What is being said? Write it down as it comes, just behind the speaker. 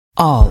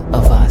All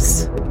of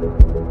us.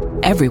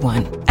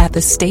 Everyone at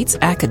the state's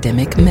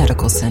academic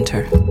medical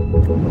center.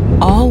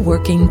 All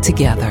working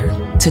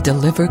together to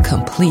deliver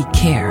complete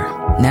care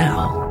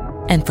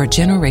now and for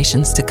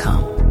generations to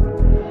come.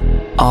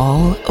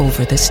 All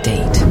over the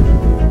state,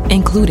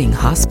 including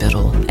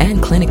hospital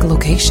and clinic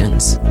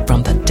locations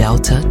from the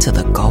Delta to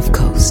the Gulf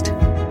Coast.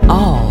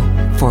 All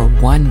for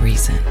one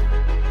reason.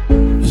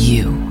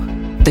 You,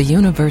 the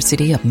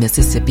University of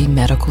Mississippi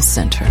Medical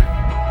Center.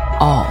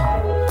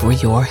 All for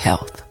your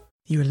health.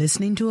 You're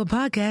listening to a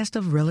podcast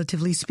of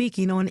Relatively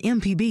Speaking on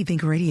MPB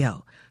Think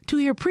Radio. To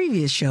hear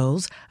previous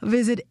shows,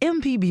 visit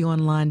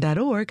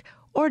mpbonline.org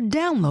or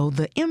download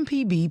the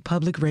MPB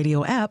Public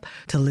Radio app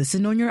to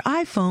listen on your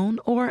iPhone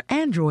or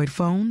Android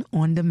phone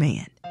on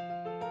demand.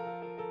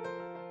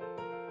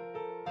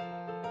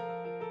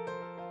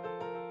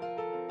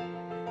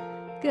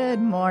 Good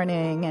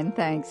morning, and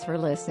thanks for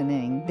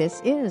listening. This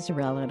is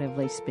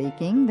Relatively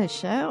Speaking, the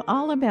show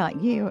all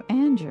about you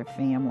and your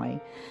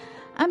family.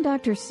 I'm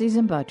Dr.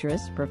 Susan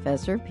Buttress,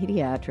 Professor of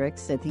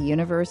Pediatrics at the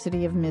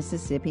University of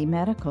Mississippi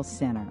Medical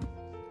Center.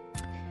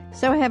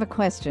 So I have a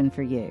question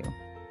for you.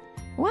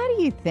 Why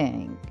do you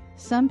think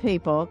some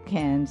people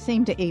can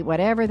seem to eat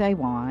whatever they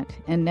want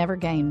and never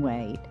gain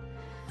weight,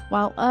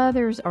 while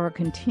others are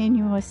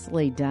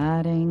continuously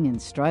dieting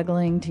and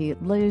struggling to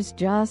lose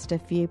just a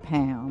few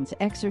pounds,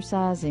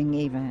 exercising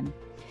even?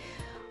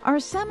 Are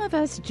some of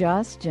us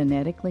just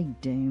genetically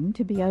doomed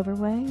to be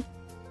overweight?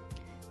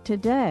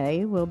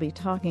 Today, we'll be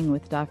talking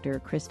with Dr.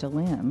 Krista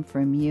Lim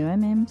from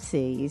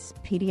UMMC's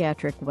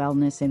Pediatric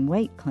Wellness and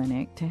Weight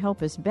Clinic to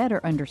help us better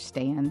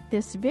understand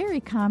this very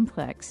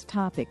complex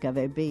topic of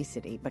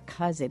obesity,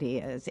 because it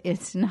is.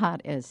 It's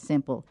not as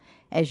simple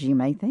as you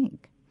may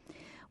think.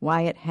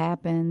 Why it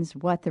happens,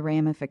 what the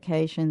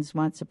ramifications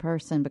once a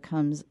person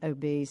becomes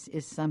obese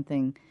is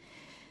something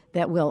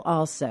that we'll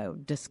also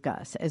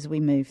discuss as we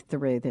move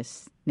through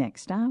this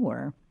next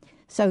hour.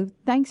 So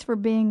thanks for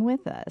being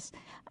with us.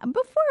 I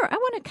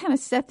want to kind of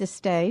set the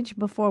stage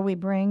before we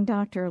bring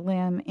Dr.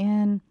 Lim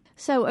in.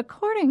 So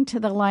according to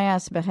the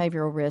last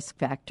Behavioral Risk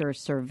Factor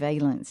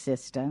Surveillance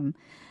System,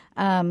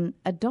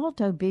 adult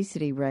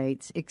obesity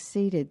rates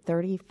exceeded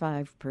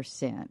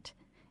 35%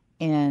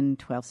 in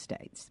 12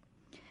 states.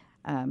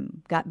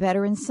 Got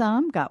better in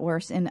some, got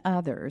worse in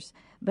others,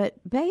 but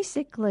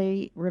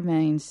basically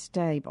remains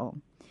stable.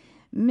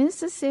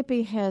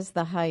 Mississippi has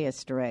the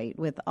highest rate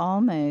with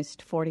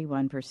almost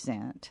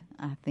 41%.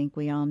 I think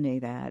we all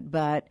knew that.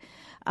 But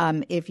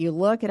if you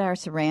look at our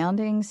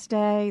surrounding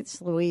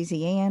states,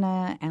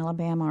 Louisiana,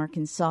 Alabama,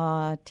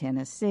 Arkansas,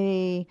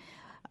 Tennessee,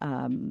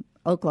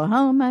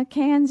 Oklahoma,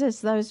 Kansas,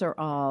 those are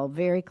all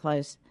very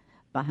close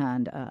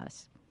behind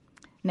us.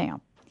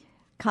 Now,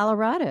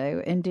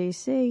 Colorado and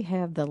D.C.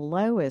 have the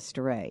lowest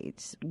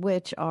rates,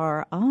 which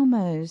are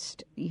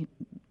almost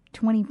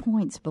 20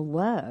 points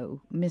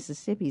below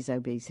Mississippi's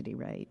obesity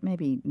rate,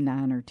 maybe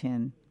 9 or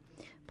 10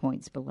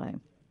 points below.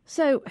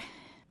 So,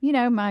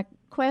 my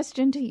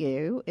question to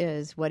you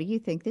is, what do you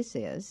think this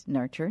is,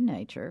 nurture and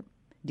nature?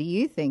 Do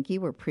you think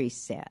you were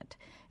preset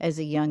as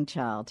a young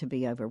child to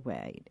be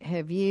overweight?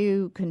 Have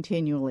you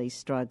continually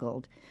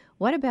struggled?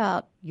 What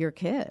about your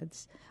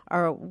kids?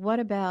 Or what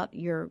about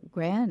your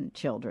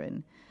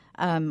grandchildren?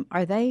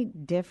 Are they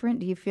different?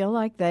 Do you feel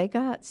like they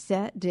got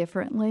set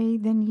differently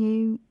than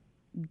you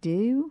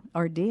do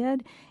or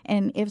did?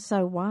 And if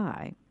so,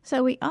 why?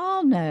 So we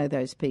all know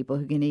those people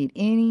who can eat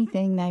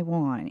anything they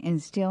want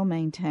and still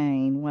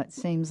maintain what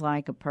seems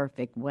like a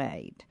perfect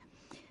weight.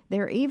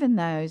 There are even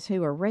those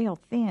who are rail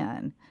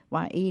thin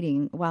while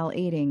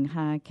eating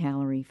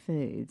high-calorie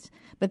foods.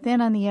 But then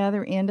on the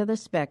other end of the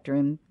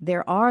spectrum,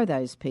 there are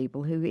those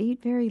people who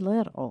eat very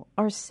little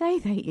or say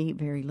they eat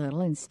very little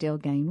and still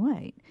gain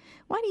weight.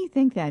 Why do you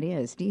think that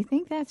is? Do you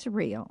think that's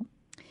real?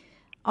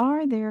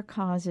 Are there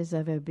causes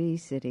of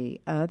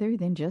obesity other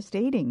than just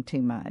eating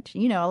too much?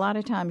 A lot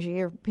of times you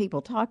hear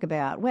people talk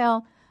about,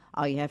 well,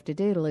 all you have to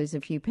do to lose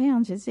a few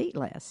pounds is eat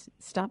less.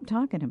 Stop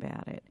talking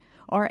about it.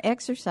 Or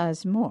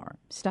exercise more.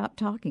 Stop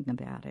talking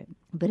about it.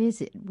 But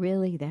is it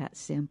really that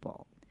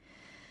simple?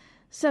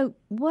 So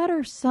what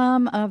are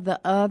some of the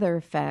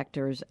other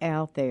factors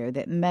out there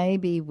that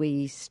maybe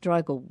we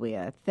struggle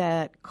with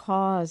that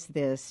cause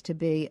this to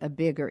be a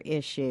bigger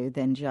issue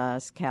than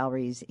just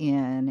calories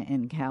in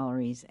and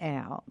calories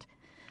out?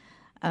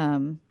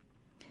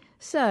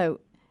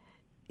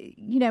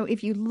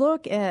 If you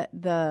look at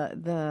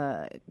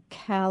the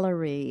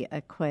calorie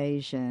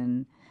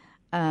equation,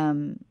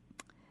 some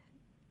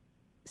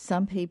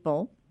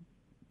people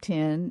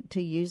tend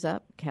to use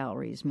up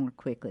calories more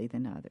quickly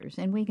than others.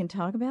 And we can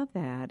talk about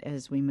that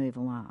as we move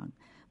along.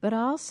 But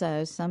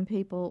also, some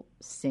people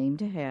seem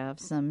to have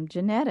some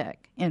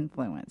genetic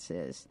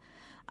influences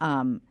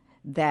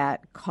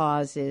that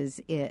causes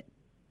it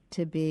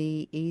to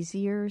be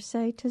easier,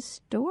 say, to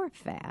store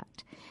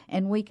fat.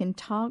 And we can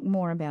talk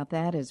more about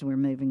that as we're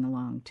moving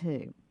along,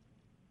 too.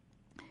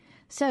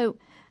 So,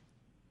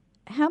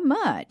 how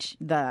much,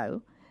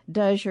 though,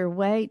 does your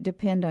weight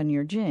depend on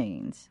your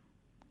genes?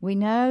 We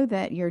know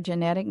that your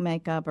genetic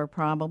makeup are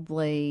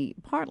probably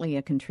partly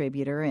a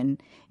contributor, and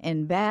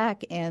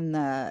back in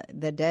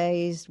the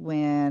days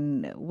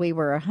when we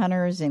were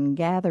hunters and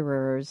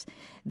gatherers,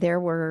 there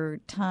were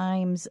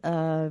times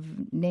of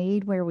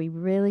need where we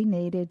really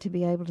needed to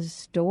be able to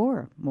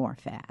store more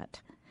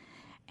fat.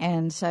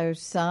 And so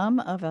some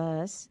of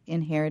us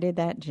inherited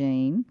that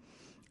gene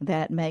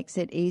that makes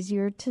it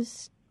easier to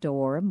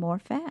store more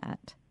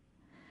fat.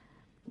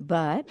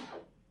 But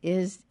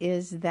is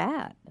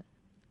that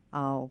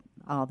all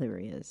there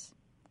is?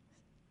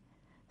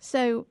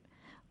 So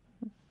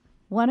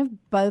one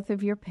of both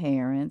of your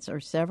parents or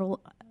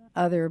several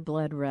other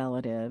blood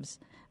relatives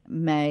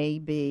may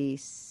be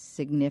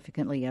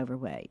significantly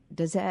overweight.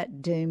 Does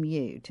that doom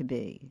you to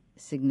be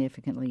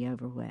significantly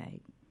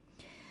overweight?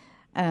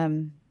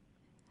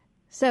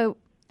 So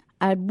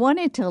I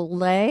wanted to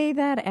lay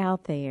that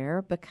out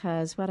there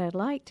because what I'd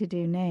like to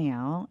do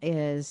now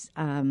is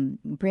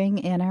bring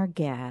in our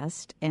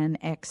guest, an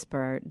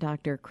expert,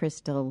 Dr.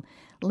 Crystal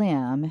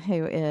Lim,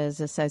 who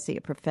is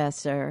associate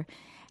professor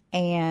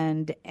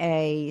and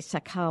a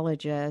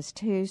psychologist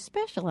who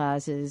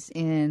specializes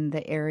in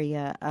the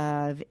area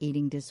of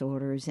eating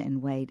disorders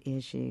and weight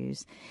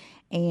issues,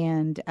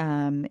 and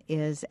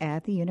is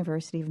at the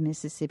University of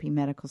Mississippi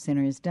Medical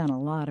Center, has done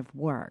a lot of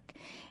work.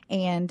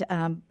 And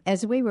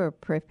as we were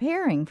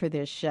preparing for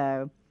this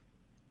show,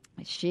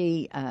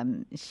 she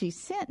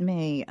sent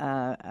me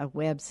a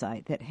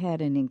website that had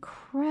an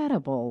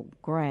incredible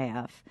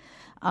graph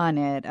on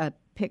it, a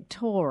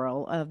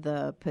pictorial of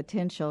the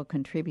potential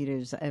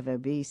contributors of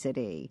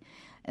obesity,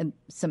 and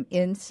some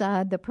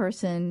inside the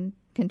person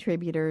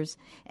contributors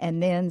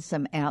and then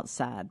some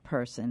outside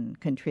person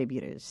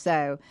contributors.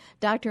 So,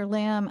 Dr.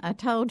 Lim, I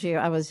told you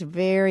I was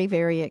very,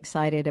 very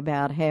excited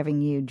about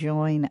having you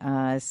join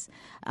us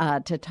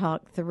to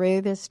talk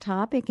through this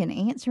topic and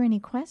answer any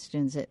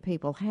questions that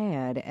people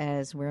had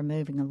as we're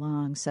moving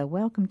along. So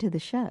welcome to the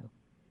show.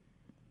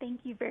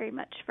 Thank you very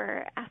much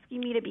for asking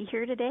me to be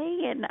here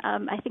today. And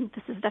I think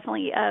this is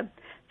definitely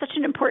such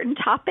an important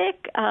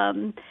topic.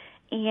 And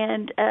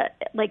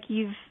like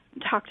you've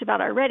talked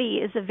about already,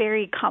 is a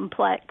very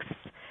complex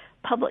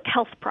public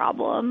health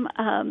problem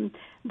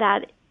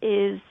that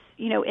is,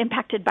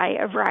 impacted by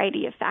a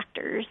variety of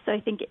factors. So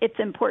I think it's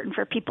important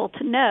for people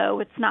to know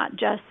it's not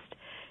just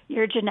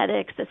your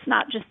genetics, it's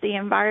not just the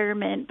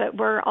environment, but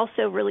we're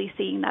also really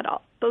seeing that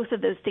both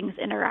of those things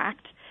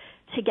interact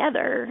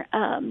together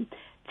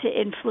to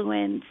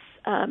influence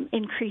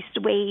increased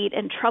weight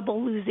and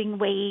trouble losing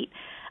weight.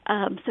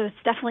 So it's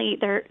definitely,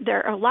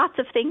 there are lots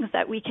of things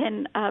that we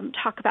can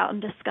talk about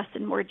and discuss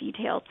in more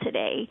detail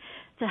today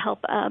to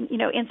help,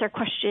 answer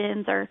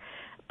questions or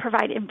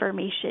provide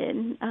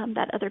information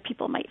that other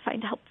people might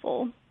find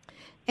helpful.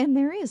 And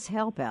there is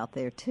help out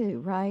there too,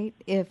 right?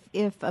 If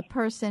a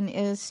person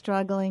is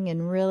struggling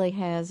and really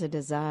has a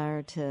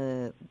desire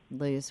to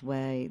lose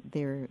weight,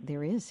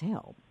 there is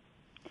help.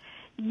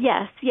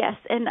 Yes.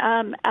 And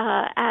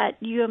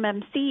at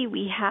UMMC,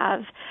 we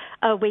have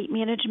weight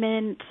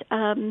management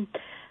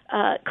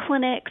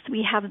clinics.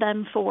 We have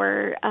them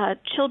for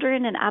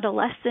children and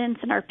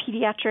adolescents in our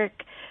pediatric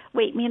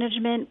weight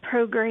management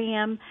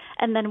program.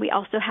 And then we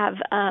also have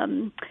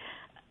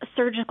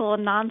surgical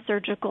and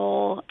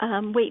non-surgical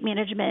weight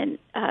management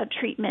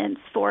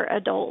treatments for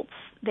adults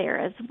there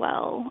as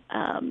well.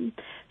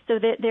 So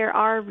that there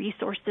are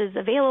resources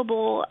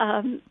available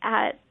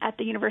at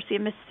the University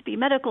of Mississippi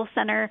Medical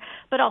Center,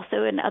 but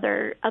also in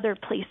other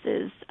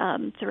places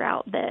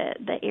throughout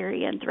the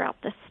area and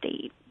throughout the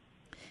state.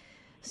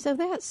 So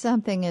that's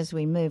something as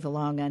we move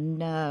along, I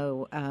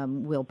know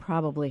we'll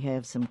probably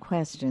have some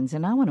questions,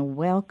 and I want to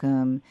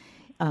welcome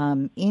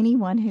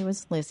anyone who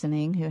is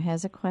listening who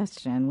has a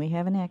question. We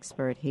have an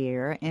expert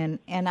here, and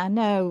I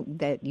know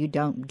that you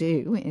don't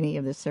do any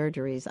of the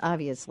surgeries,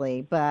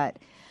 obviously, but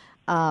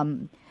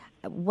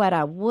what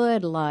I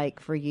would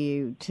like for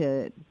you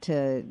to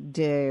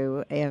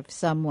do if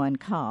someone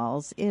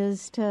calls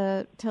is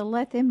to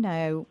let them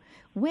know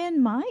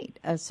when might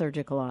a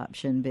surgical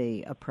option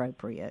be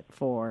appropriate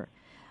for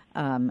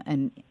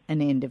an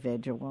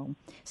individual.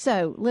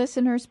 So,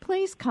 listeners,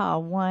 please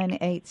call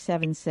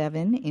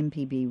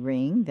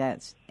 1-877-MPB-RING.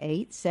 That's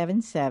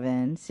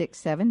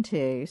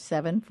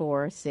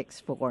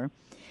 877-672-7464.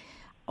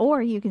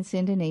 Or you can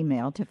send an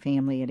email to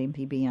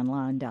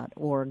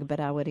family@mpbonline.org. But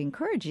I would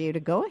encourage you to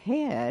go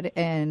ahead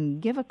and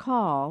give a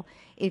call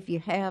if you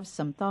have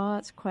some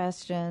thoughts,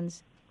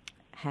 questions.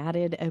 How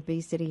did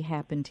obesity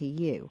happen to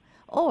you?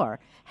 Or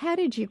how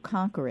did you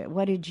conquer it?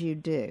 What did you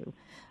do?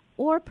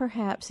 Or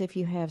perhaps if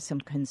you have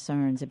some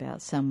concerns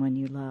about someone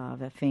you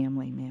love, a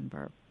family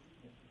member,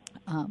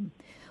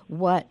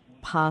 what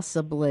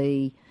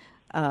possibly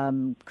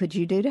could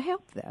you do to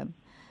help them?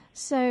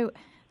 So,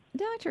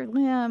 Dr.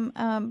 Lim,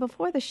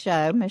 before the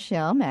show,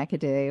 Michelle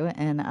McAdoo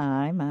and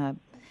I, my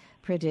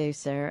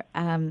producer,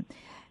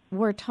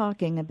 we're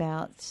talking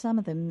about some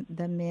of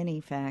the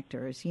many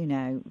factors,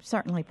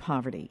 certainly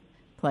poverty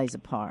plays a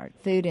part.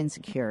 Food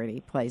insecurity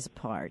plays a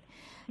part.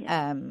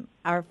 Yeah.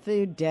 Our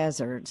food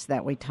deserts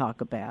that we talk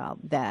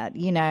about, that,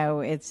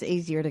 it's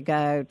easier to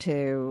go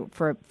to,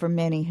 for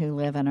many who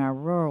live in our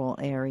rural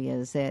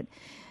areas,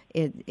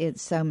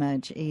 it's so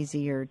much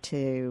easier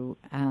to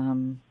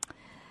go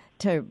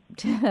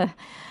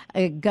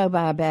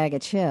buy a bag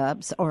of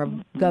chips or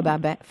go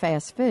buy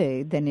fast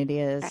food than it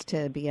is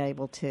to be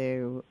able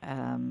to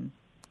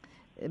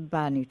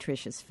buy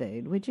nutritious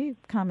food. Would you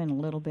comment a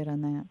little bit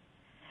on that?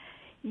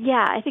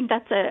 Yeah, I think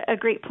that's a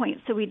great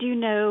point. So we do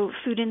know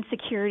food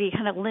insecurity,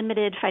 kind of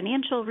limited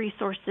financial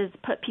resources,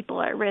 put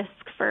people at risk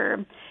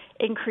for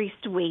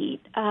increased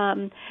weight.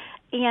 And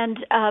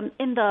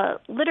in the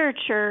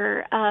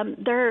literature,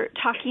 they're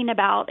talking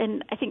about,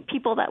 and I think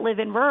people that live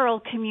in rural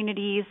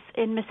communities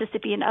in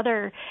Mississippi and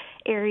other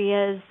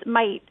areas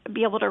might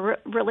be able to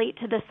relate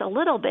to this a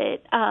little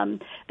bit.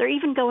 They're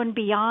even going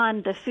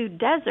beyond the food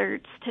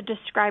deserts to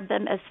describe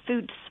them as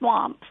food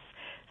swamps.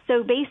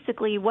 So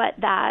basically what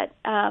they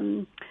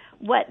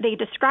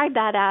describe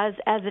that as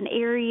an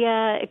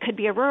area, it could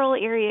be a rural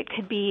area, it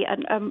could be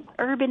an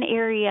urban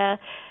area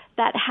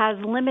that has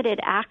limited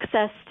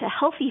access to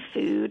healthy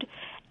food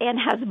and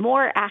has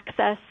more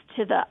access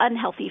to the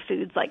unhealthy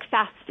foods like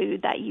fast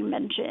food that you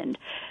mentioned.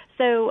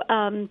 So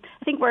I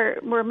think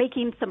we're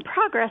making some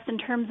progress in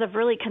terms of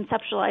really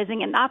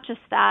conceptualizing, and not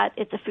just that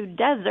it's a food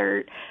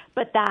desert,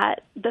 but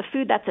that the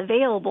food that's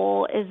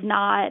available is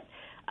not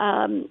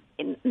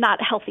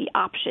healthy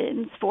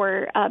options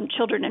for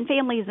children and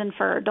families and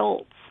for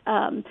adults.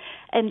 And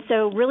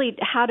so really,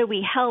 how do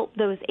we help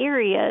those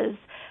areas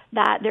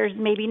that there's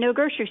maybe no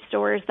grocery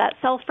stores that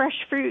sell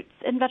fresh fruits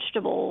and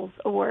vegetables,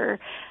 or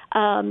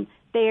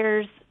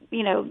there's,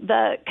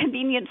 the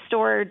convenience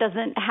store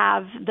doesn't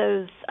have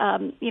those,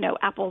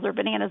 apples or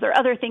bananas or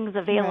other things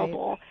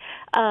available.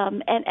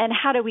 Right. And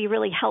how do we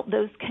really help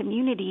those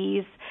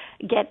communities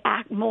get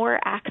more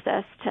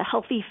access to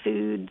healthy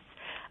foods,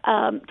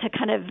 to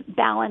kind of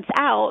balance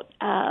out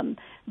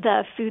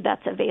the food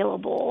that's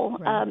available,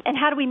 right. And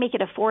how do we make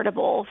it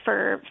affordable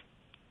for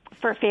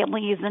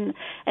families and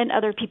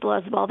other people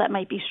as well that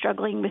might be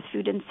struggling with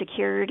food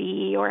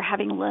insecurity or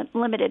having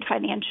limited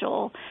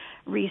financial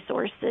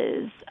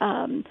resources.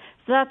 So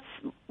that's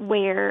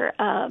where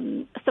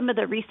some of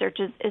the research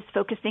is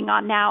focusing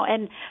on now.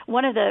 And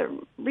one of the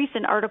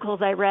recent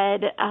articles I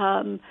read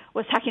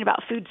was talking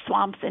about food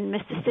swamps in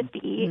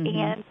Mississippi,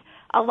 and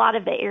a lot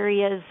of the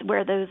areas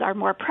where those are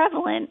more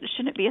prevalent,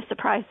 shouldn't be a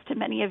surprise to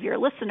many of your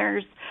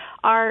listeners,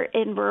 are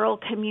in rural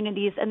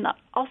communities and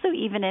also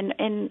even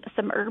in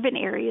some urban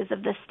areas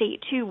of the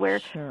state too, where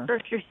sure.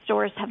 grocery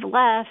stores have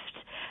left,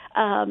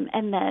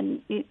 and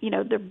then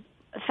the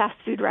fast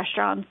food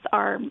restaurants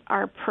are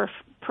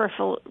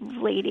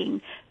proliferating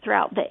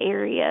throughout the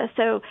area.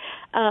 So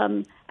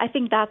I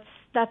think that's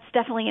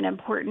definitely an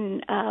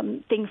important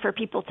thing for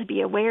people to be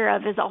aware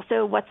of, is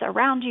also what's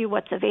around you,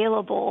 what's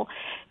available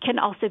can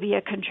also be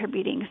a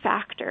contributing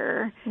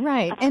factor.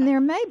 Right. And there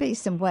may be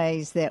some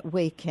ways that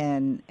we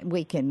can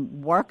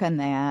work on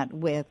that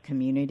with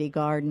community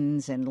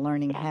gardens and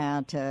learning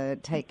how to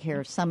take care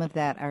of some of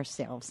that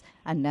ourselves.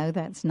 I know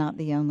that's not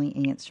the only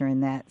answer,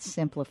 and that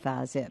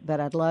simplifies it,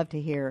 but I'd love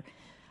to hear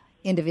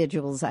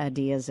individuals'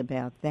 ideas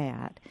about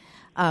that.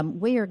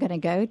 We are going to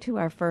go to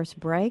our first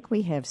break.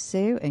 We have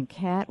Sue and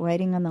Kat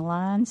waiting on the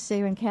line.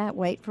 Sue and Kat,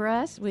 wait for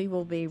us. We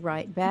will be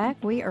right back.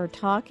 We are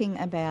talking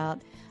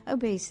about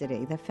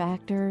obesity, the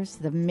factors,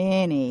 the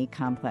many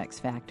complex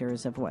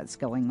factors of what's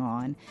going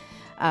on.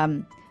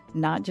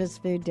 Not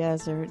just food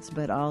deserts,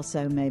 but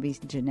also maybe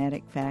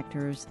genetic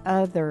factors,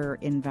 other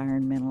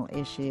environmental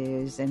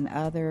issues, and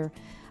other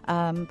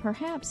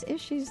perhaps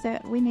issues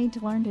that we need to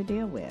learn to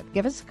deal with.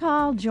 Give us a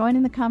call. Join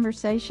in the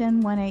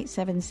conversation,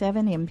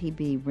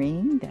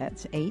 1-877-MPB-RING.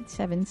 That's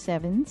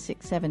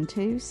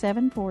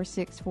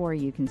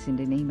 877-672-7464. You can send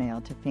an email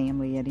to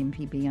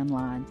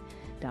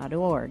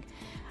family@mpbonline.org.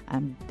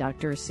 I'm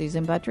Dr.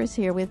 Susan Buttross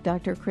here with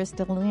Dr.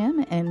 Krista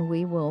Lim, and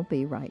we will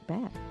be right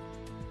back.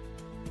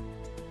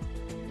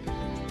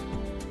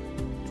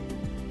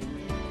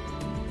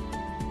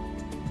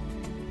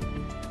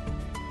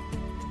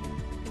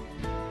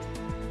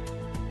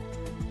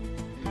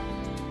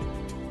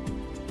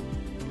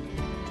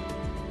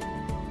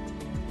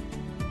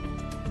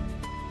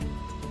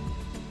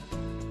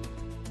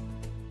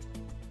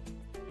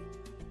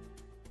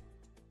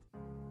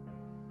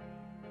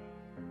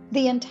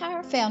 The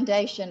entire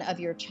foundation of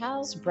your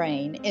child's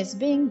brain is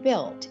being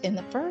built in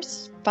the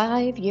first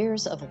 5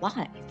 years of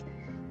life.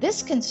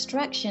 This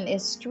construction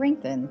is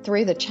strengthened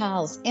through the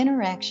child's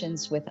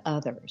interactions with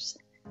others.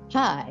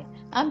 Hi,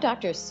 I'm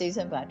Dr.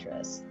 Susan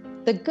Buttross.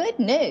 The good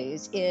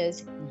news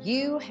is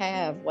you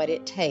have what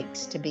it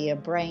takes to be a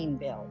brain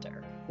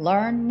builder.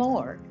 Learn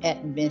more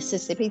at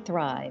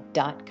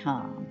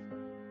MississippiThrive.com.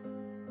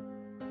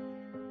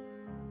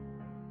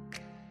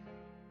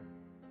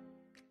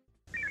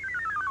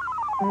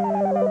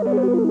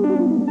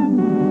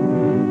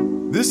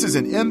 This is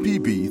an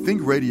MPB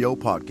Think Radio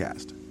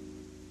podcast.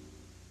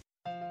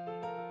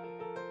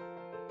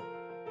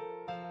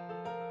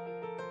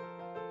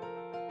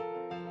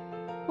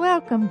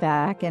 Welcome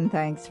back, and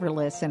thanks for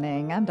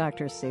listening. I'm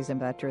Dr. Susan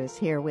Buttross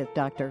here with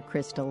Dr.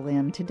 Crystal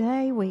Lim.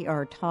 Today we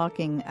are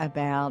talking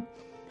about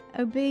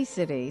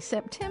obesity.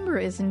 September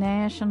is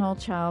National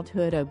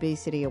Childhood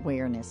Obesity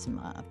Awareness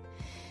Month.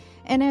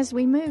 And as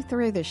we move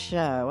through the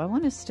show, I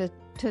want us to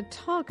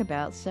talk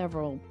about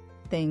several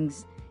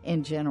things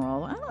in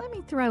general. Let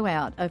me throw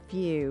out a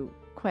few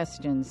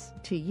questions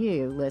to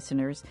you,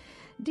 listeners.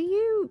 Do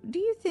you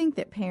think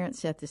that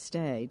parents set the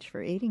stage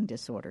for eating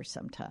disorders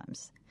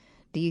sometimes?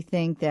 Do you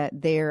think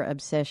that their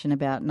obsession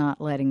about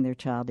not letting their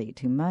child eat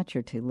too much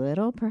or too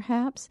little,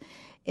 perhaps,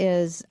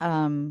 is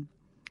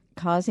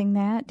causing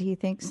that? Do you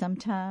think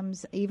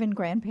sometimes even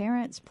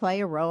grandparents play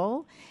a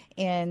role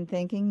in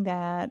thinking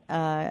that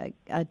a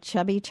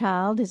chubby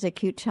child is a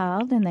cute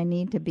child and they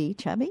need to be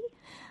chubby?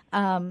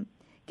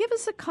 Give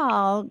us a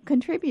call.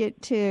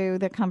 Contribute to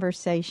the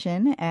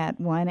conversation at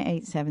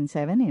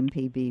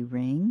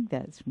 1-877-MPB-RING.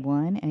 That's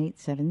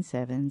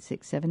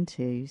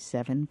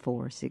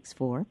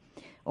 1-877-672-7464.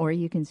 Or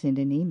you can send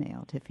an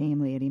email to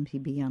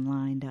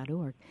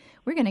family@mpbonline.org.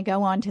 We're going to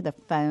go on to the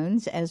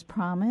phones as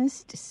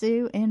promised.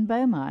 Sue in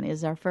Beaumont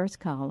is our first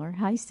caller.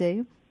 Hi,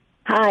 Sue.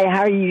 Hi,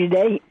 how are you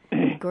today?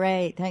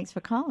 Great. Thanks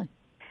for calling.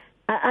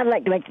 I'd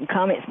like to make some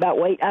comments about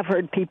weight. I've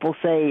heard people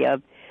say,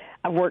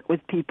 I've worked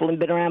with people and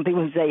been around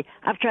people who say,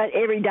 I've tried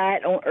every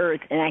diet on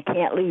earth and I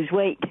can't lose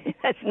weight.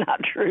 That's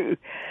not true.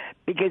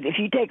 Because if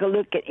you take a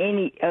look at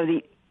any of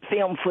the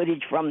film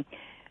footage from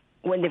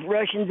when the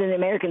Russians and the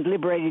Americans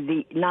liberated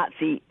the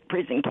Nazi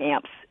prison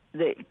camps,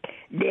 the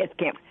death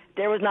camps,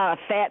 there was not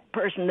a fat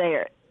person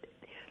there.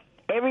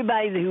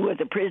 Everybody who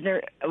was a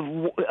prisoner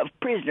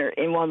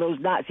in one of those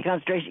Nazi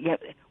concentration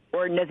camps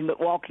were nothing but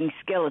walking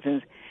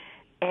skeletons.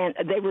 And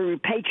they were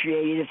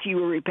repatriated. A few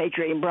were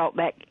repatriated and brought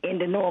back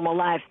into normal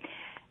life.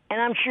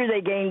 And I'm sure they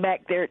gained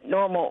back their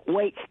normal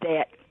weight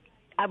stat.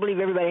 I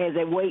believe everybody has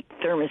a weight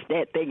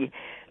thermostat. You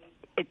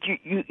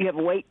have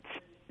a weight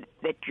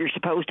that you're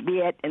supposed to be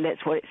at, and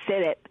that's what it's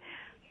set at.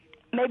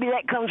 Maybe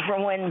that comes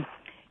from when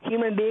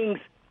human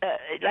beings,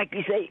 like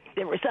you say,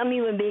 there were some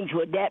human beings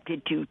who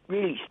adapted to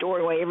really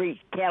storing away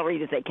every calorie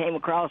that they came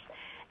across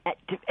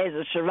as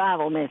a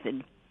survival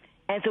method.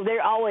 And so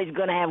they're always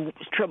going to have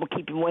trouble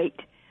keeping weight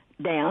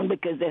down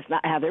because that's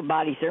not how their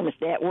body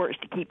thermostat works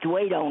to keep the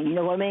weight on. You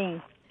know what I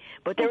mean?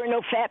 But there were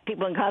no fat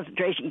people in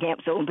concentration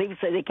camps, so when people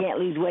say they can't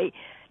lose weight,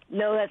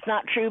 no, that's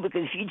not true,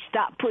 because if you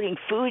stop putting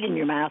food in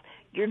your mouth,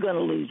 you're going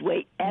to lose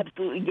weight.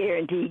 Absolutely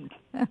guaranteed.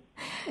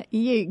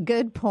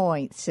 Good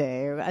point,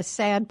 Sue. A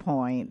sad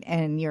point,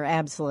 and you're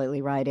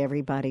absolutely right.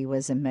 Everybody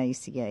was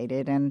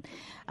emaciated, and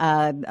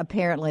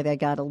apparently they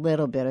got a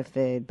little bit of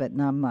food, but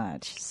not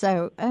much.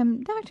 So,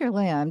 Dr.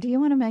 Lim, do you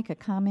want to make a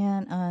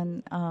comment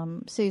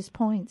on Sue's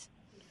points?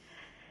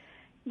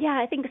 Yeah,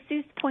 I think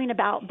Sue's point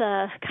about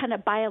the kind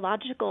of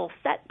biological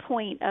set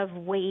point of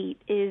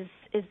weight is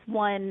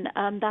one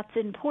that's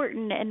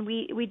important, and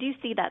we do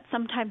see that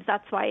sometimes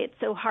that's why it's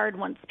so hard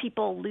once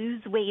people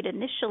lose weight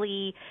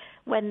initially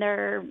when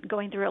they're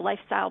going through a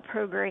lifestyle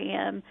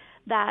program,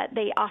 that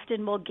they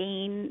often will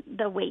gain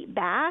the weight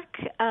back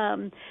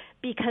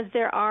because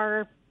there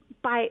are,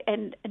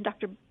 and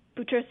Dr.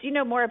 Buttross, you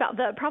know more about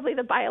probably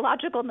the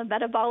biological and the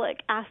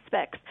metabolic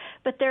aspects,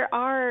 but there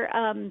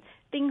are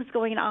things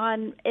going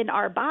on in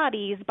our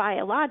bodies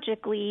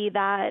biologically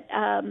that,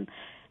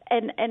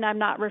 and I'm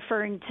not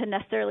referring to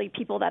necessarily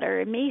people that are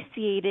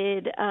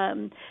emaciated,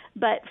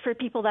 but for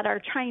people that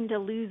are trying to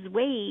lose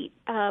weight,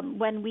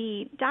 when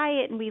we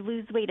diet and we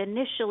lose weight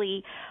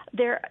initially,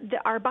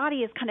 our body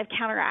is kind of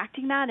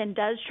counteracting that and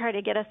does try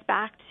to get us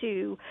back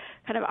to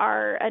kind of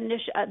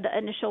the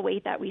initial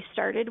weight that we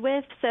started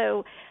with.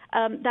 So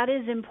that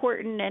is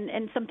important,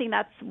 and something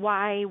that's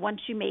why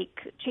once you make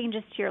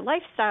changes to your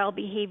lifestyle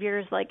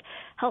behaviors like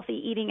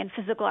healthy eating and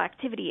physical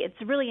activity,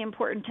 it's really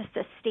important to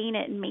sustain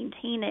it and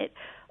maintain it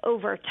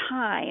over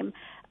time,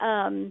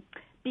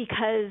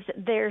 because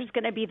there's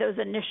going to be those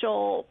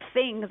initial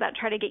things that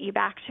try to get you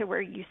back to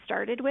where you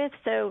started with.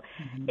 So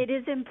it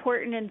is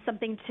important and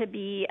something to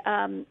be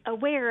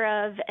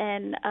aware of,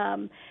 and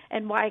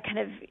why kind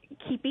of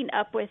keeping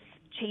up with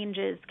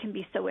changes can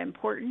be so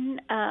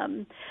important.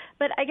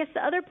 But I guess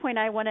the other point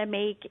I want to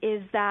make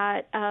is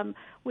that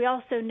we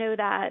also know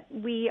that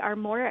we are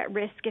more at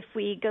risk if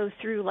we go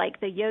through like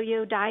the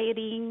yo-yo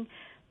dieting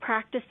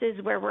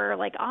practices where we're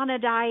like on a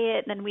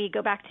diet and then we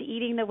go back to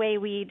eating the way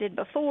we did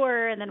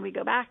before and then we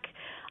go back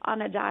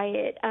on a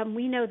diet.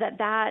 We know that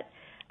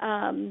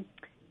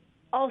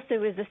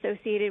also is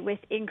associated with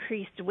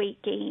increased weight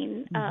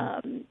gain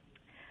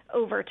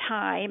over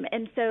time.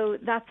 And so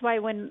that's why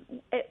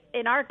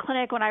in our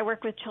clinic, when I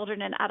work with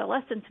children and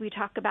adolescents, we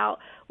talk about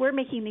we're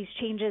making these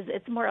changes.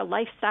 It's more a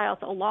lifestyle,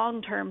 it's a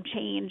long-term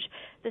change.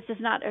 This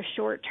is not a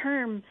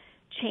short-term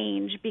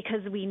change,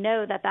 because we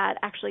know that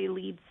actually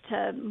leads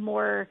to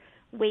more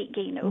weight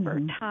gain over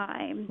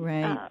time.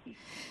 Right.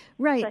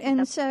 Right.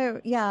 And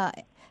so, yeah,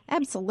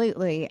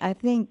 Absolutely. I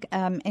think,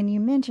 and you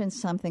mentioned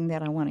something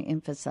that I want to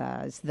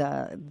emphasize,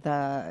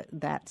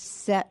 that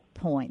set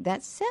point.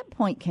 That set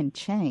point can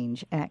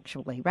change,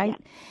 actually, right?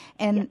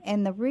 Yeah.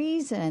 And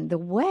the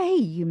way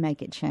you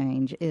make it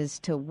change is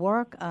to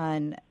work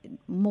on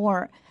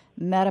more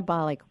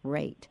metabolic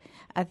rate.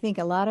 I think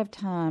a lot of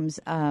times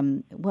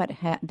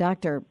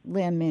Dr.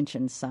 Lim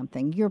mentioned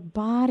something. Your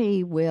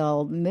body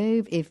will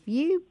move if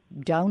you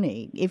don't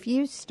eat. If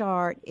you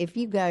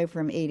go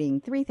from eating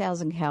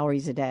 3,000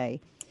 calories a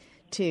day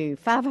to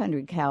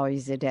 500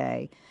 calories a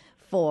day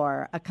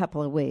for a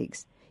couple of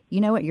weeks, you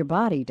know what your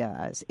body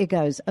does? It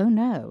goes, oh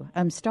no,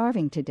 I'm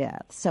starving to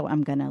death. So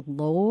I'm going to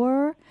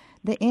lower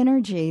the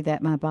energy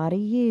that my body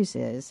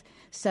uses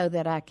so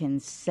that I can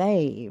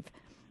save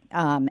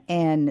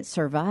and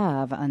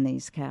survive on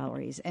these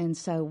calories. And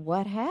so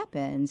what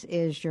happens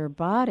is your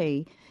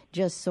body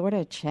just sort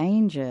of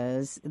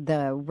changes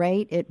the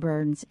rate it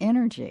burns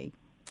energy.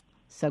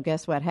 So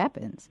guess what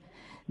happens?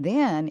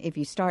 Then if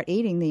you start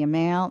eating the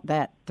amount,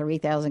 that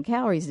 3,000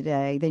 calories a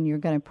day, then you're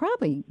going to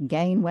probably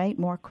gain weight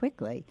more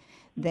quickly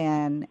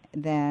than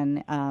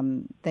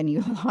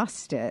you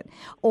lost it,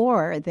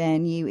 or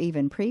than you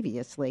even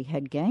previously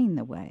had gained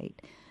the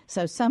weight.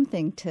 So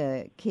something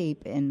to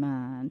keep in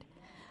mind.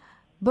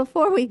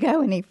 Before we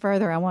go any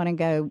further, I want to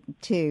go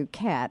to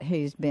Kat,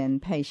 who's been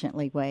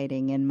patiently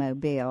waiting in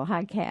Mobile.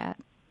 Hi, Kat.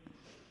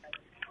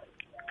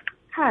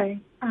 Hi.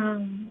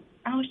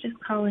 I was just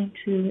calling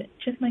to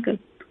just make a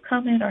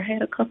comment or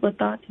had a couple of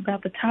thoughts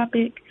about the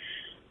topic.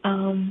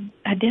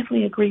 I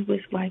definitely agree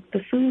with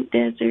the food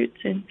deserts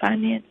and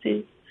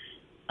finances,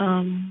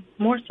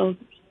 more so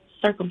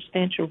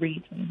circumstantial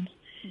reasons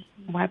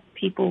why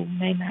people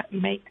may not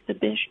make the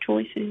best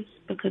choices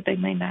because they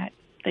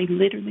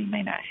literally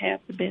may not have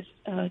the best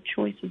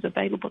choices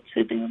available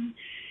to them.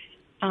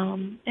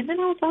 And then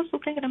I was also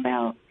thinking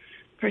about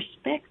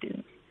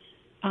perspective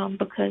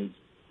because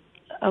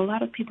a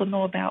lot of people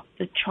know about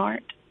the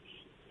chart,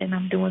 and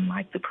I'm doing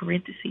the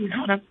parentheses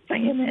when I'm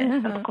saying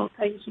that,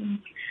 quotations.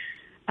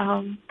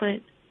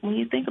 But when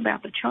you think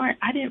about the chart,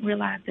 I didn't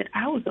realize that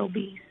I was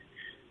obese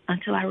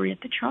until I read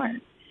the chart.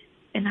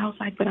 And I was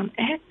like, but I'm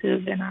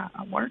active and I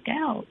work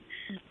out,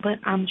 but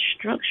I'm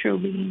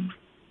structurally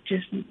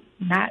just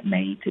not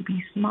made to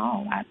be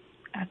small.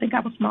 I think I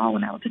was small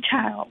when I was a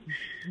child,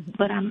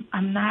 but I'm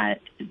not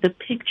the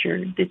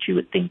picture that you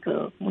would think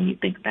of when you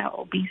think about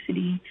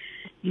obesity.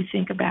 You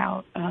think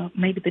about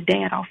maybe the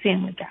dad off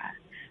Family Guy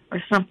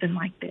or something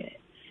like that.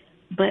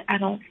 But I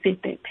don't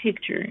fit that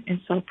picture.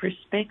 And so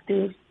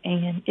perspective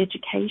and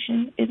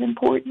education is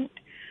important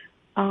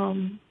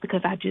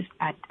because I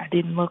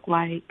didn't look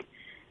like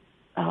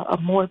a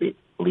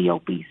morbidly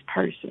obese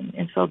person.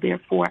 And so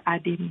therefore I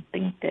didn't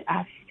think that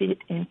I fit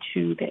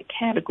into that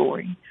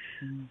category.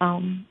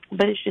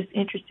 But it's just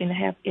interesting to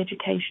have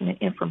education and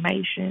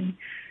information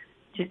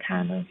to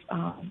kind of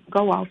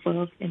go off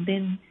of. And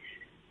then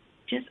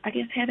just, I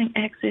guess, having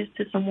access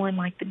to someone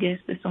like the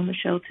guest that's on the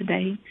show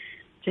today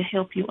to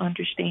help you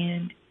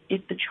understand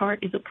if the chart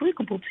is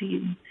applicable to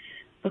you.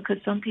 Because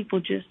some people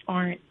just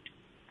aren't.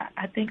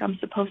 I think I'm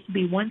supposed to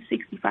be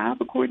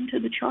 165 according to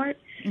the chart,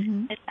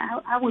 and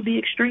I would be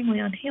extremely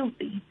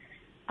unhealthy.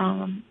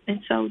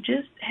 And so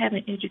just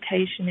having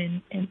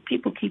education and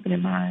people keeping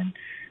in mind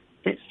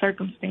that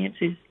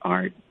circumstances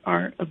are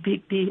a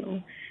big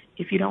deal.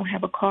 If you don't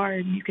have a car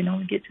and you can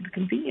only get to the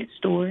convenience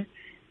store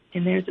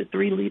and there's a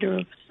 3-liter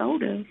of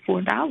soda for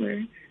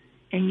 $1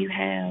 and you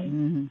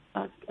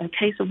have a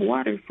case of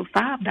water for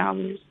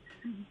 $5,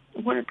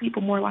 what are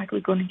people more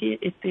likely going to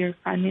get if they're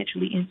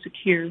financially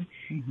insecure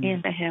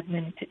and they have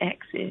limited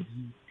access?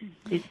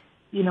 It's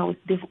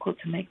difficult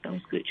to make those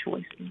good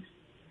choices.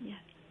 Yes.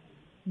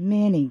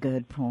 Many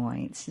good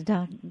points.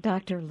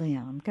 Dr.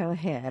 Lim, go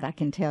ahead. I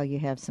can tell you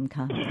have some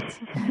comments.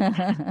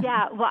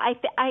 Yeah, well,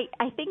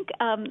 I think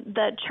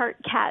the chart,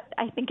 Kat,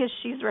 I think as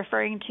she's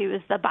referring to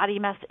is the body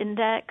mass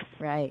index,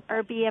 right,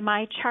 or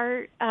BMI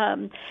chart.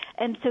 And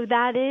so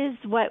that is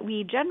what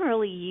we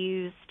generally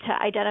use to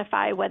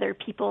identify whether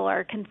people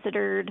are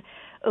considered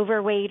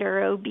overweight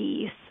or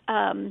obese.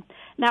 Now,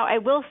 I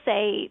will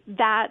say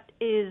that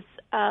is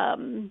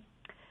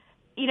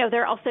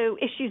there are also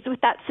issues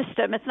with that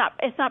system. It's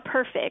not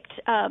perfect.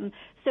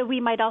 So we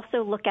might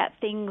also look at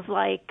things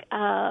like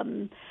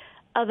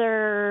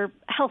other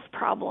health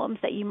problems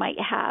that you might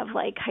have,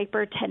 like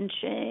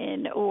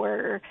hypertension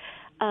or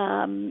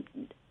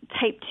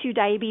type 2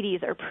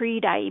 diabetes or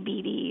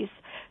pre-diabetes.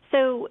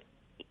 So,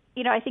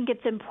 I think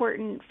it's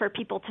important for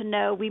people to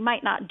know we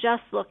might not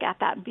just look at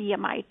that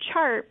BMI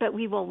chart, but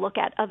we will look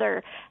at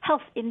other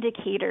health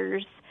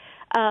indicators.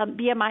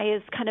 BMI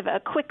is kind of a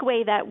quick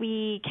way that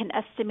we can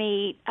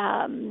estimate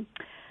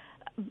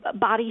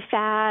body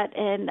fat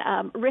and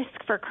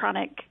risk for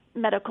chronic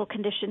medical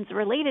conditions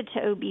related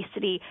to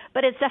obesity,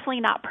 but it's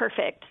definitely not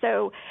perfect.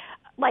 So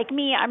like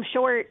me, I'm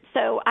short,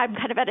 so I'm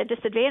kind of at a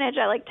disadvantage,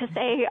 I like to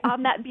say,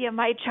 on that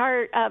BMI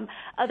chart.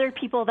 Other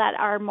people that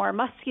are more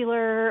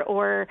muscular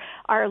or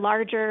are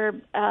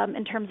larger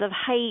in terms of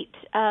height,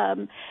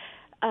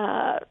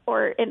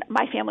 or in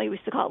my family, we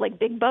used to call it like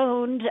big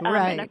boned.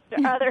 Right.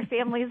 And other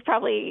families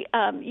probably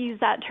use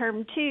that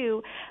term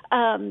too.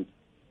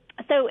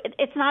 So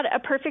it's not a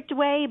perfect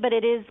way, but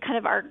it is kind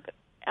of our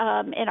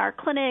in our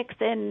clinics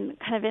and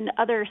kind of in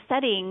other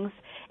settings,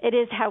 it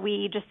is how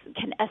we just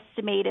can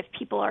estimate if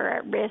people are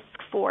at risk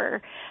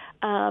for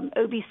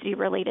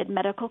obesity-related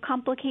medical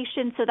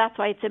complications. So that's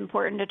why it's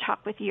important to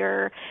talk with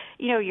your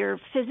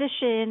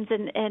physicians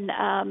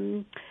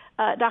and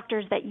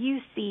doctors that you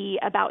see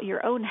about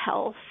your own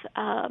health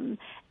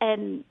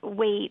and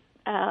weight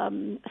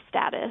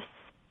status.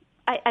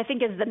 I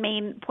think is the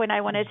main point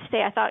I wanted to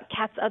say. I thought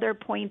Kat's other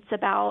points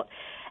about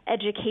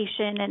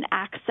education and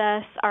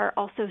access are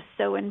also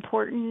so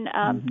important.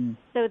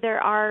 So there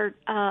are,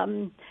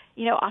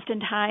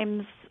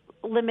 oftentimes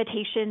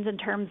limitations in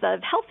terms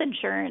of health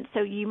insurance.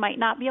 So you might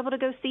not be able to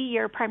go see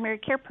your primary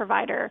care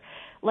provider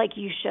like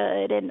you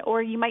should,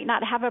 or you might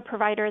not have a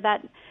provider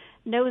that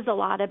knows a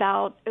lot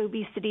about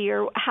obesity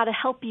or how to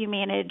help you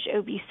manage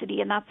obesity.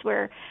 And that's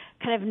where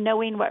kind of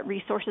knowing what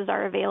resources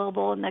are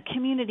available in the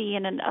community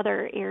and in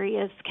other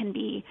areas can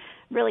be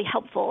really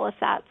helpful if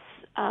that's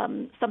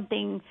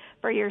something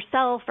for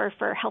yourself or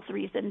for health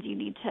reasons you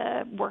need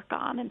to work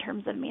on in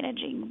terms of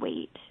managing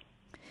weight.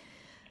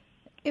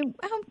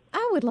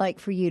 I would like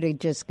for you to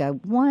just go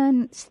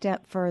one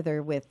step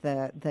further with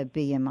the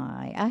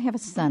BMI. I have a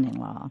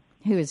son-in-law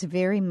who is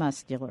very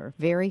muscular,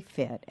 very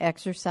fit,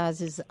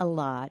 exercises a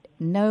lot.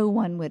 No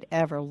one would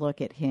ever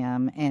look at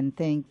him and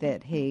think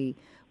that he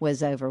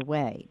was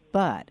overweight.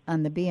 But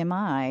on the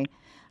BMI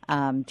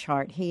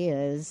chart, he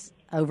is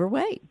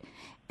overweight.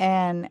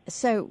 And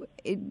so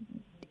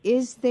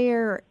is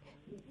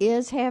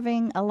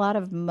having a lot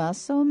of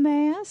muscle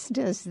mass,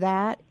 is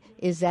that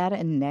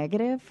a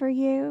negative for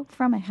you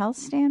from a health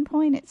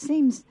standpoint? It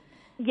seems.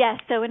 Yes,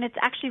 and it's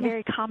actually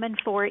very common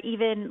for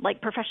even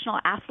like professional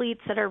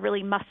athletes that are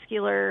really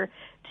muscular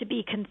to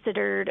be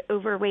considered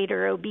overweight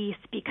or obese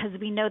because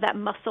we know that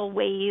muscle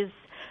weighs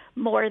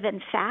more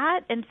than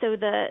fat. And so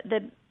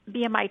the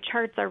BMI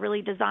charts are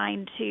really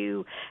designed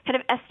to kind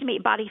of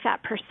estimate body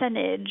fat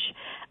percentage.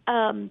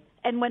 And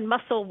when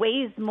muscle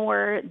weighs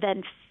more,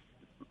 so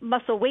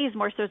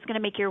it's going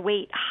to make your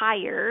weight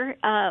higher.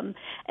 And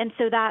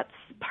so that's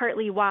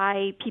partly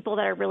why people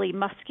that are really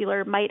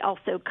muscular might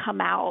also come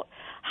out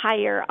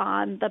higher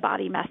on the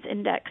body mass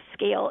index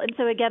scale. And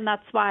so, again,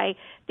 that's why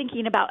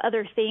thinking about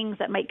other things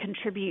that might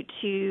contribute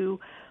to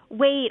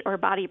weight or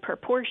body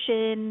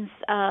proportions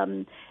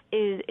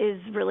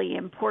is really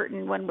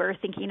important when we're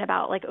thinking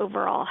about, like,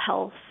 overall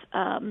health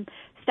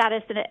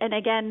status. And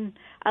again,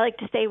 I like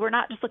to say we're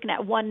not just looking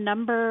at one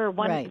number or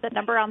the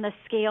number on the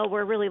scale.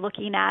 We're really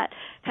looking at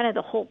kind of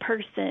the whole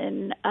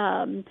person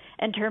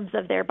in terms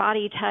of their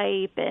body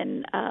type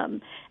and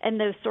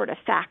those sort of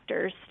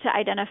factors to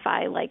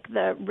identify like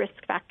the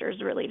risk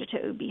factors related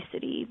to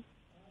obesity.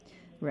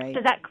 Right.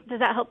 Does that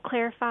help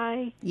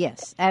clarify?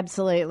 Yes,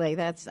 absolutely.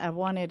 I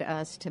wanted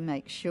us to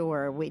make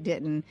sure we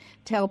didn't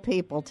tell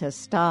people to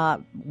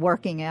stop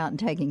working out and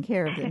taking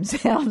care of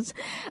themselves.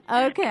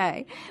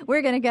 Okay,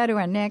 we're going to go to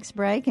our next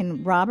break,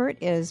 and Robert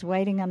is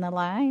waiting on the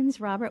lines.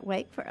 Robert,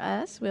 wait for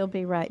us. We'll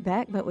be right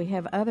back, but we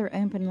have other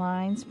open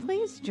lines.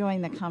 Please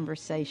join the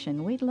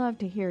conversation. We'd love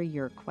to hear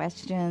your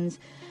questions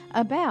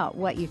about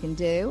what you can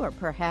do, or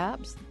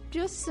perhaps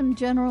just some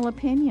general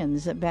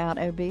opinions about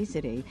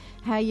obesity,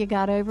 how you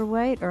got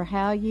overweight or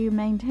how you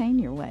maintain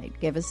your weight.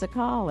 Give us a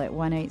call at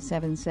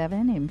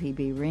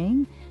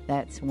 1-877-MPB-RING.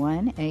 That's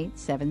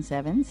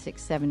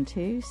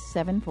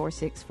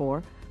 1-877-672-7464.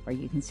 Or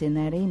you can send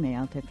that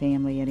email to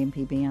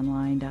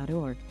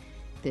family@mpbonline.org.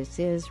 This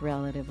is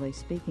Relatively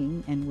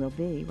Speaking, and we'll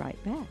be right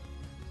back.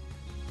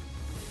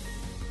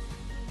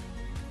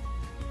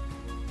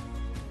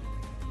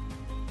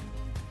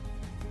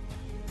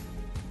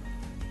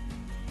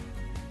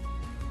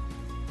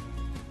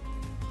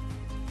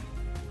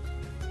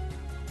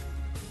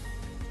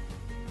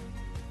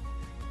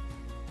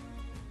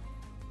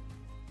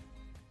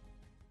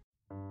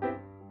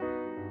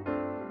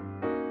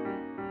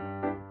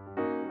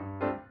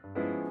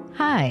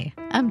 Hi,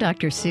 I'm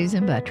Dr.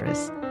 Susan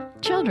Buttress.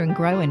 Children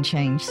grow and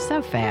change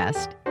so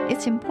fast,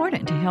 it's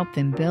important to help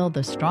them build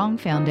the strong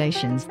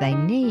foundations they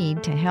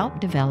need to help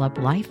develop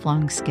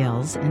lifelong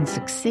skills and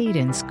succeed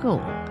in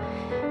school.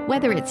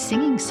 Whether it's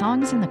singing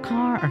songs in the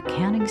car or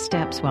counting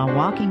steps while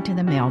walking to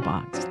the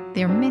mailbox,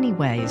 there are many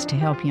ways to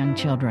help young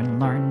children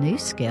learn new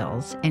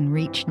skills and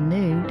reach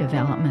new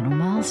developmental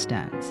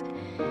milestones.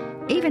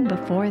 Even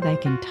before they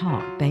can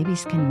talk,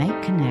 babies can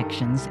make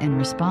connections and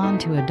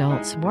respond to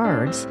adults'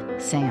 words,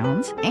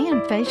 sounds,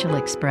 and facial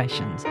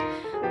expressions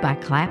by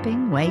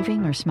clapping,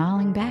 waving, or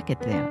smiling back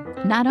at them.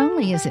 Not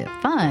only is it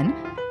fun,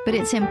 but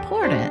it's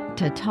important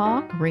to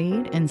talk,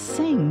 read, and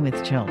sing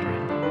with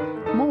children.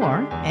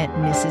 More at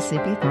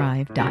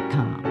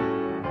MississippiThrive.com.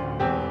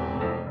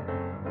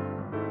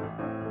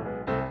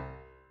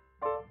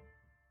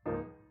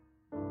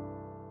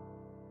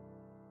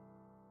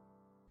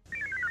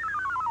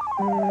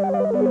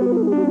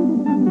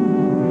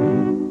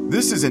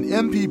 This is an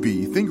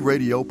MPB Think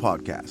Radio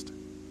podcast.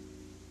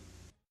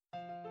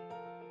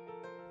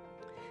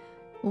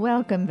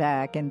 Welcome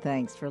back, and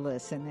thanks for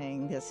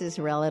listening. This is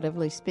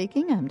Relatively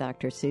Speaking. I'm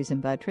Dr.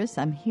 Susan Buttross.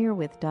 I'm here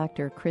with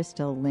Dr.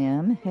 Crystal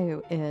Lim,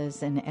 who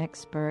is an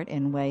expert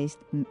in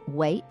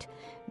weight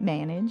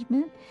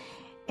management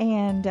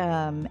and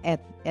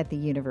at the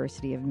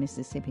University of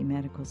Mississippi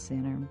Medical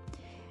Center.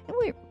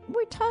 And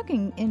we're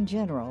talking in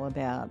general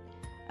about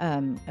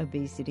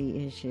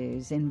obesity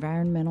issues,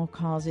 environmental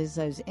causes,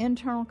 those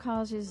internal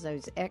causes,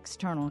 those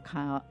external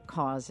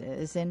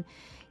causes. And,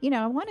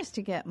 I want us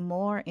to get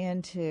more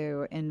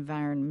into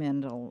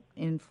environmental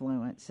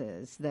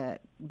influences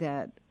that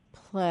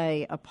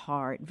play a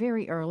part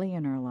very early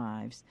in our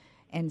lives,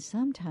 and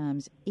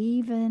sometimes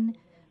even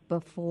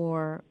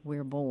before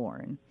we're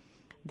born.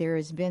 There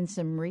has been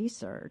some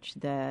research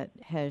that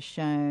has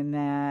shown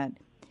that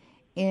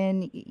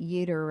in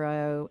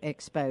utero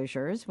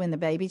exposures, when the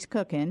baby's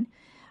cooking,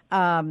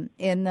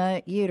 in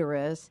the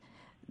uterus,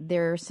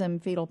 there are some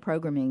fetal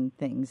programming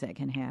things that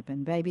can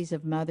happen. Babies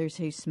of mothers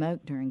who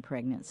smoke during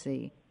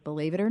pregnancy,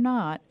 believe it or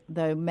not,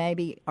 though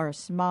maybe are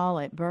small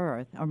at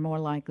birth, are more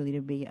likely to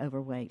be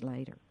overweight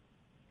later.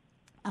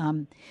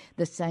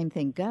 The same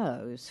thing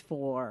goes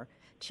for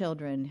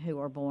children who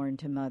are born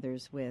to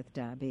mothers with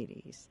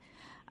diabetes.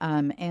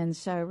 And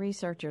so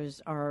researchers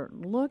are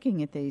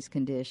looking at these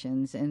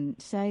conditions and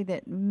say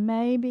that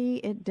maybe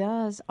it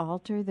does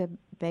alter the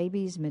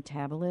baby's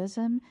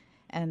metabolism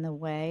and the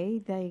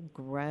way they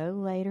grow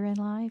later in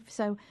life.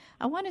 So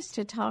I want us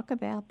to talk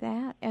about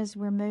that as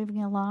we're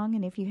moving along.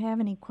 And if you have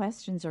any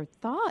questions or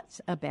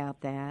thoughts about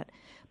that,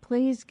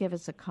 please give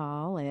us a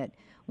call at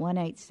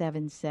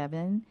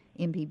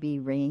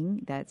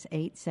 1-877-MPB-RING. That's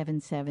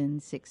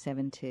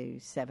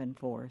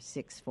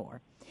 877-672-7464.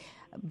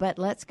 But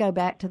let's go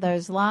back to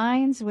those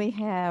lines. We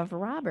have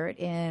Robert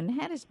in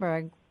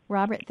Hattiesburg.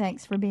 Robert,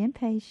 thanks for being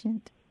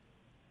patient.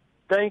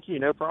 Thank you.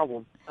 No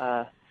problem.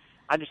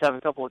 I just have a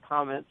couple of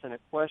comments and a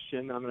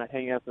question. I'm going to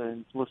hang up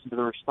and listen to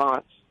the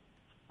response.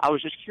 I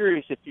was just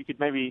curious if you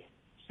could maybe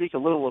speak a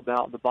little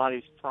about the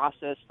body's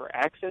process for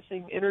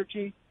accessing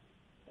energy.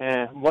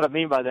 And what I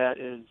mean by that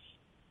is,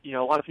 a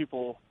lot of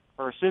people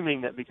are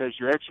assuming that because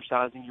you're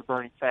exercising, you're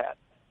burning fat.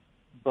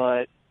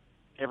 But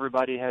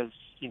everybody has,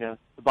 the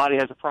body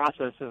has a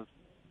process of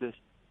this,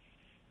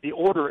 the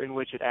order in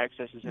which it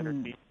accesses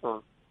energy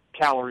or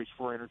calories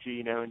for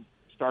energy, and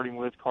starting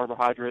with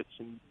carbohydrates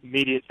and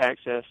immediate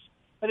access.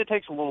 And it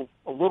takes a little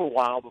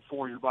while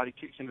before your body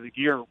kicks into the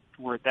gear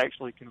to where it's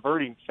actually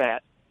converting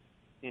fat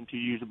into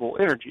usable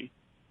energy.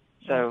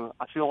 So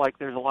I feel like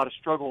there's a lot of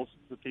struggles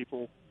with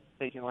people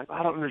thinking like,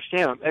 I don't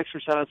understand. I'm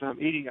exercising,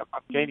 I'm eating,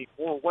 I'm gaining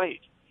more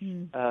weight.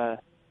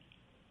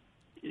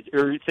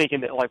 Or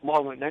thinking that like, well, I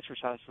went and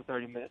exercised for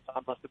 30 minutes, I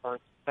must have burned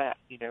some fat.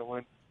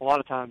 When a lot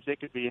of times it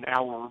could be an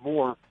hour or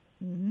more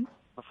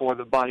before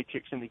the body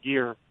kicks into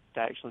gear to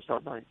actually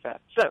start burning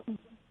fat. So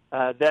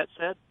that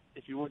said,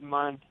 if you wouldn't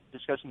mind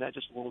discussing that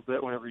just a little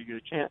bit whenever you get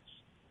a chance,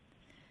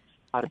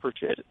 I'd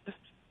appreciate it.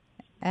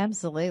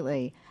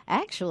 Absolutely.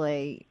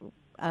 Actually,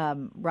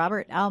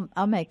 Robert,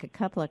 I'll make a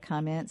couple of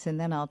comments and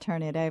then I'll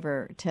turn it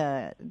over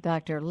to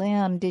Dr.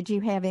 Lim. Did you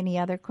have any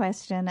other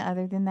question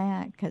other than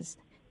that? Because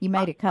you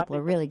made a couple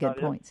of really good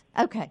points.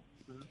 Okay.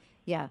 Mm-hmm.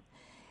 Yeah.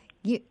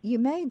 You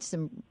made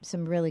some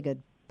really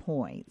good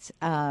points.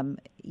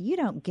 You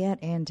don't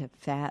get into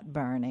fat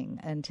burning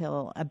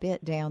until a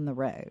bit down the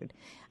road.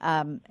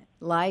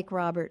 Like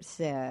Robert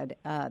said,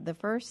 the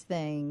first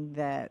thing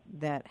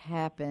that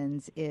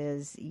happens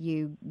is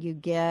you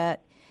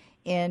get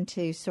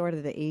into sort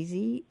of the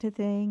easy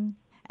thing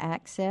to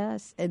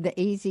access, and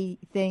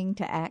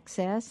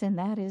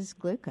that is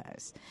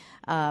glucose,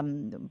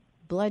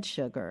 blood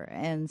sugar.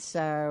 And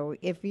so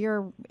if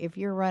you're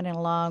running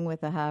along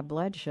with a high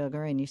blood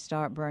sugar and you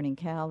start burning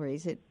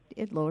calories, it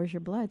lowers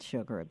your blood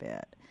sugar a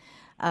bit.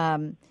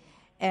 And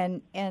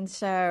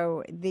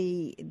so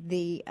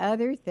the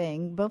other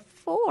thing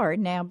before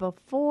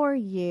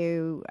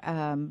you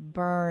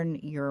burn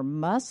your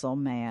muscle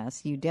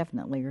mass, you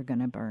definitely are going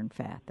to burn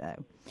fat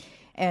though.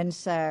 And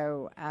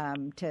so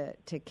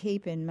to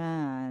keep in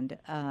mind,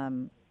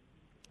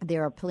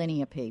 there are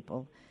plenty of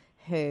people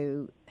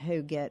who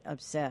get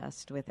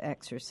obsessed with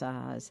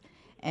exercise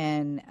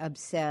and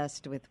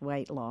obsessed with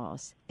weight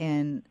loss,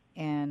 and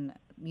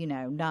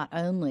not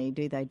only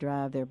do they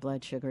drive their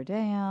blood sugar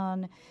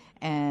down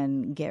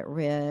and get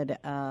rid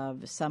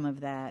of some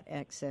of that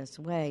excess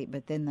weight,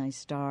 but then they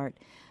start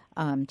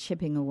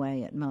chipping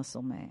away at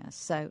muscle mass.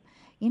 So,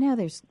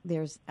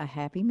 there's a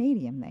happy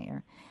medium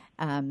there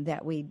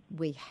that we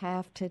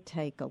have to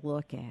take a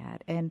look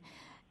at. And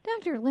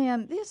Dr.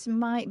 Lim, this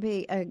might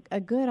be a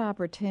good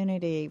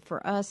opportunity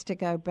for us to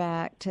go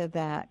back to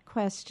that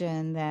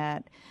question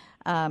that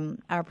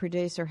our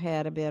producer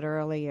had a bit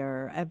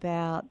earlier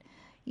about,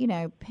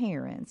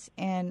 parents.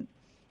 And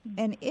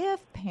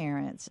if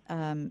parents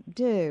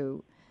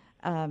do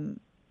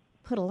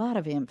put a lot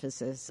of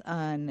emphasis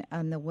on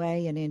the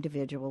way an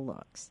individual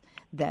looks,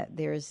 that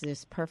there's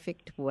this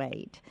perfect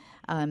weight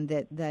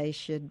that they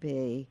should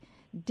be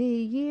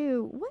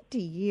what do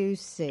you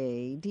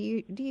see? Do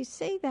you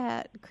see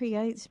that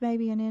creates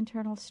maybe an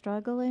internal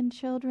struggle in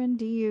children?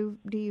 Do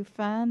you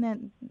find that,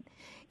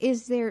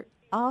 is there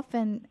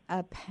often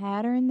a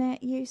pattern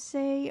that you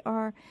see,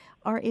 or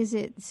is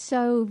it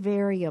so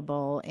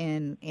variable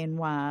in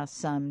why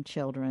some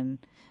children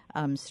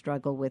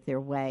struggle with their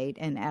weight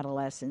in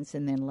adolescence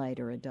and then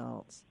later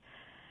adults?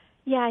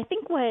 Yeah, I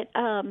think what,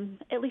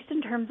 at least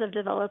in terms of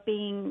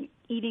developing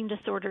eating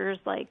disorders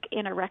like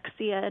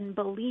anorexia and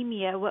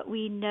bulimia, what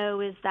we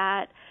know is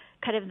that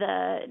kind of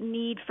the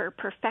need for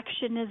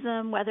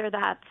perfectionism, whether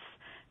that's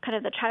kind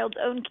of the child's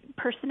own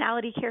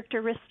personality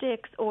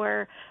characteristics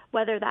or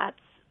whether that's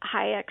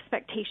high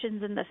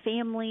expectations in the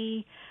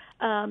family.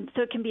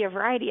 So it can be a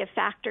variety of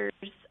factors,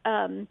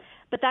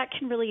 but that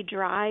can really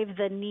drive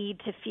the need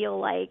to feel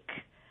like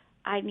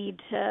I need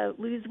to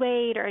lose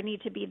weight, or I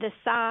need to be this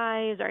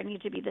size, or I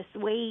need to be this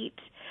weight.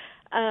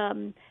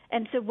 And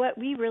so what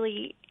we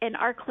really, in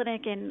our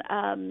clinic and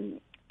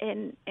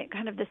in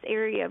kind of this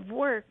area of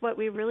work, what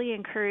we really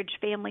encourage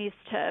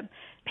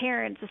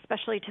parents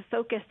especially, to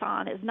focus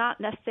on is not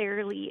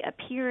necessarily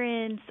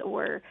appearance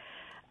or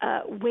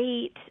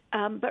weight,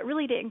 but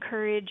really to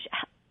encourage,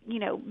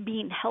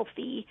 being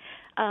healthy.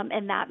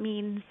 And that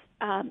means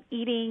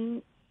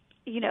eating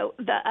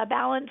a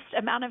balanced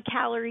amount of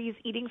calories,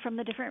 eating from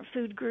the different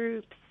food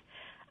groups.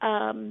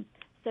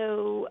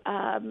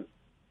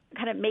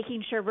 Kind of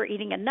making sure we're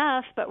eating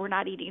enough, but we're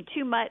not eating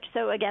too much.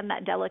 So again,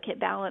 that delicate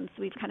balance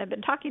we've kind of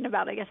been talking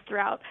about, I guess,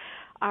 throughout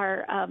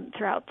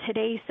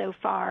today so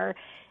far,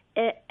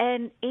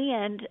 and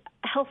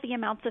healthy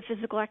amounts of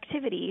physical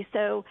activity.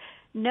 So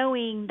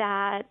knowing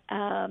that,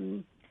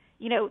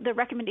 the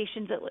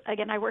recommendations,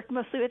 again, I work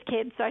mostly with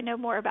kids, so I know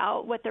more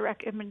about what the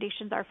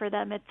recommendations are for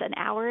them. It's an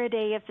hour a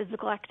day of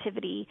physical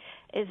activity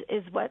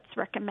is what's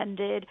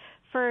recommended.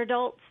 For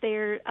adults,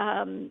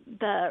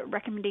 the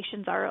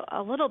recommendations are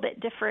a little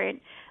bit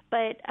different,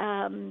 but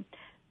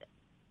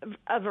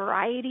a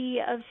variety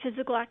of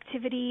physical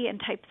activity and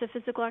types of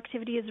physical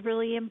activity is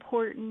really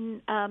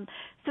important.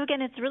 So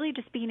again, it's really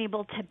just being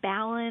able to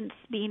balance,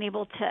 being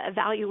able to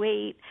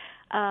evaluate,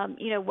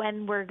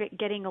 when we're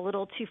getting a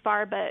little too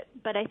far.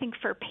 But I think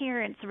for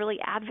parents, really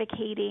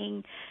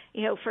advocating,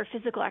 for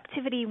physical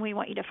activity, we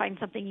want you to find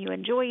something you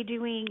enjoy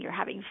doing, you're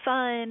having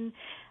fun,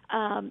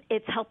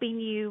 it's helping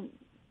you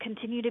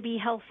continue to be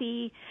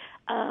healthy.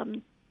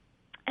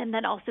 And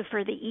then also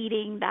for the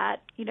eating,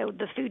 that,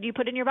 the food you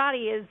put in your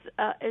body is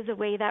a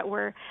way that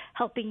we're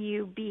helping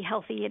you be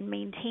healthy and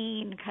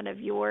maintain kind of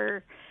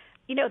your,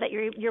 that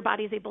your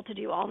body is able to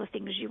do all the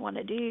things you want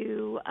to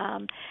do.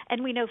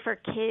 And we know for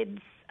kids,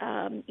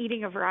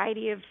 eating a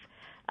variety of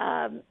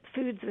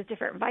foods with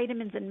different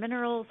vitamins and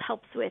minerals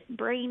helps with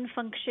brain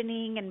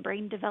functioning and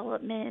brain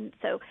development.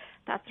 So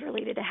that's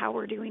related to how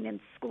we're doing in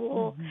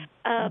school.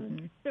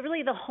 So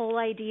really the whole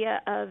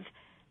idea of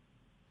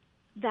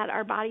that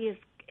our body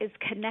is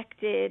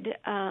connected,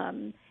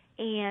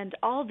 and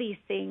all these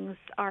things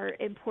are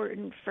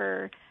important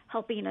for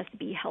helping us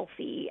be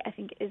healthy, I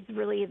think is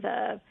really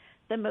the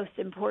most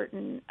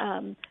important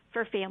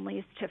for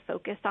families to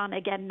focus on.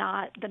 Again,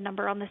 not the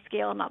number on the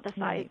scale, not the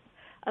size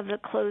of the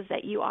clothes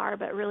that you are,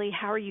 but really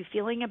how are you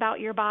feeling about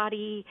your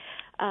body?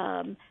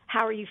 How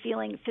are you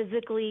feeling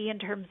physically in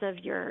terms of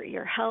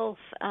your health?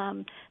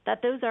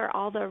 That those are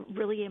all the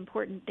really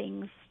important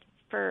things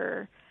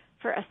for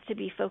us to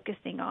be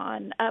focusing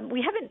on.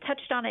 We haven't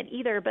touched on it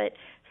either, but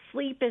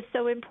sleep is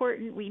so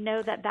important. We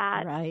know that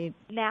right.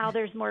 Now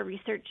there's more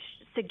research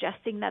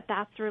suggesting that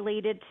that's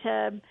related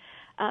to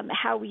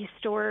how we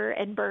store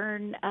and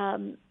burn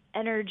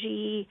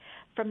energy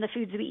from the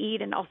foods we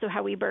eat, and also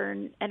how we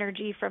burn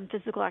energy from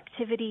physical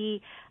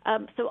activity.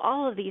 So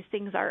all of these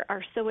things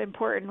are so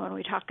important when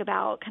we talk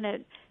about kind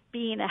of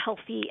being a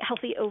healthy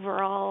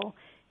overall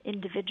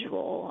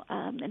individual.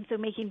 And so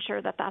making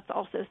sure that that's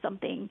also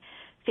something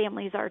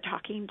families are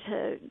talking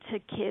to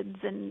kids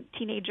and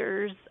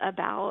teenagers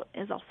about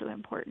is also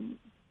important.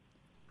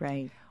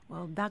 Right.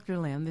 Well, Dr.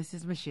 Lim, this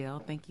is Michelle.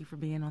 Thank you for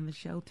being on the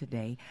show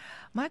today.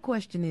 My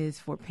question is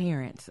for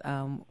parents.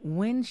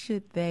 When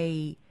should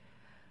they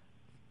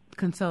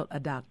consult a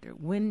doctor?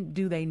 When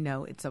do they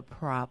know it's a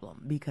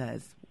problem?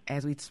 Because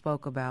as we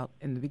spoke about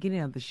in the beginning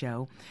of the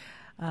show,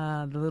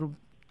 the little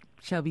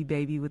chubby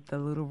baby with the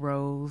little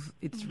rolls,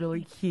 it's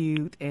really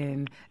cute,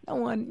 and no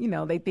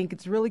one, they think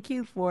it's really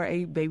cute for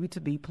a baby to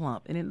be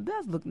plump, and it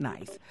does look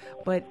nice.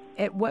 But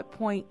at what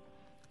point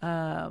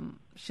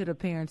should a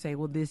parent say,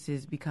 well, this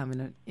is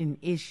becoming an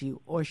issue,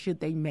 or should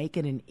they make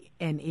it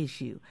an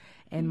issue?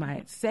 And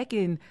my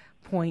second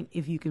point,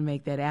 if you can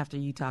make that after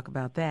you talk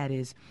about that,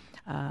 is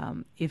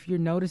if you're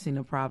noticing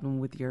a problem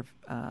with your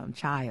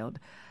child,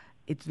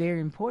 it's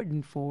very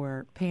important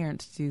for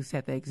parents to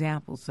set the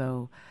example.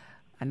 So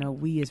I know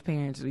we as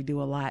parents, we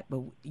do a lot,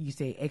 but you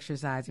say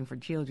exercising for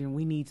children.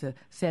 We need to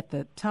set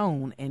the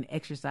tone and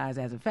exercise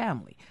as a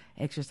family.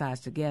 Exercise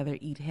together,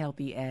 eat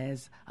healthy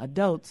as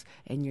adults,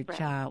 and your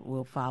child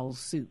will follow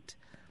suit.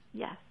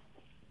 Yes.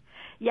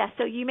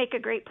 So you make a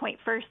great point.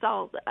 First,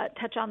 I'll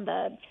touch on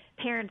the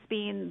parents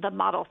being the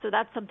model. So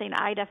that's something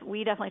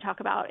we definitely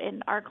talk about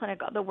in our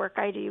clinic. The work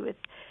I do with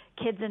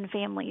kids and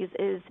families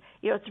is,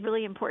 it's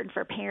really important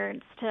for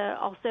parents to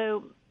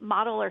also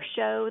model or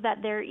show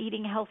that they're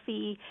eating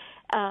healthy,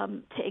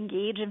 to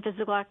engage in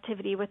physical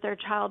activity with their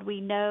child.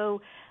 We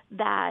know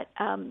that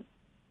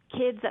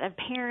kids that have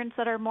parents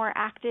that are more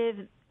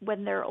active,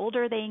 when they're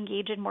older, they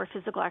engage in more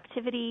physical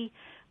activity.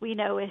 We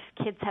know if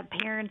kids have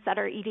parents that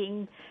are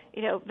eating,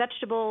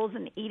 vegetables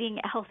and eating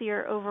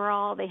healthier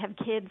overall, they have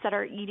kids that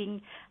are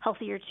eating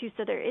healthier too.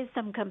 So there is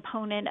some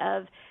component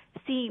of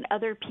seeing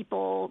other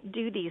people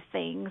do these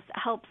things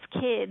helps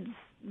kids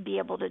be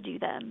able to do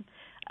them.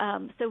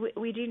 So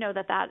we do know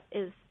that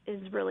is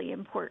really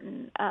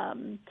important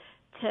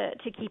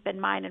to keep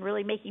in mind, and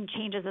really making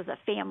changes as a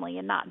family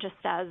and not just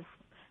as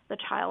the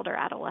child or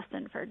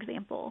adolescent, for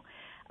example.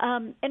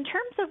 In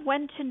terms of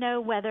when to know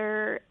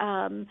whether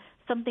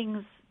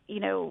something's,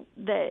 either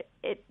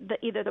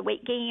the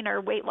weight gain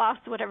or weight loss,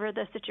 whatever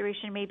the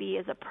situation may be,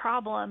 is a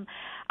problem,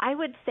 I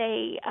would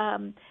say,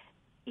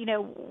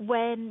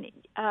 when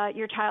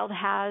your child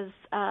has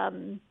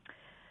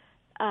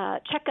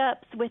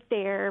checkups with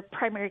their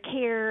primary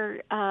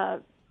care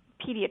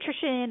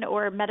pediatrician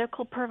or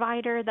medical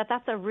provider,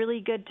 that's a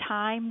really good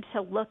time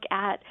to look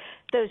at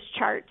those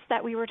charts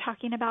that we were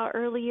talking about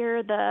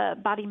earlier, the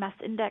body mass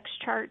index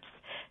charts,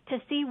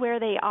 to see where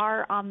they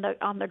are on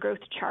the growth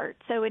chart.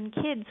 So in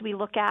kids, we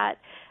look at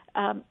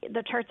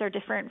the charts are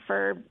different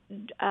for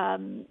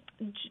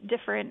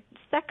different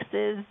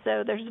sexes.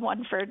 So there's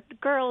one for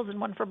girls and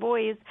one for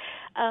boys.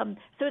 So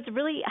it's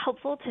really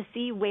helpful to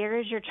see where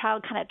is your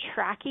child kind of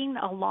tracking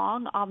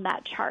along on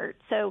that chart.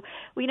 So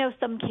we know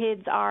some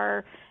kids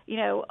are,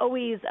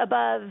 always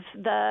above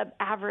the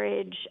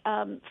average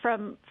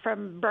from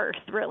birth,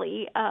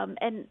 really,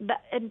 and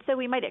so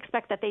we might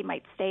expect that they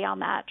might stay on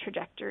that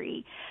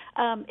trajectory.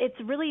 It's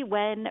really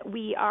when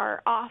we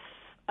are off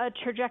a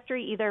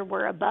trajectory, either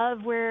we're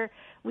above where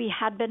we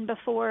had been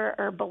before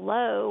or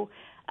below,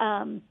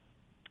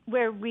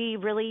 where we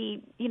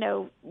really,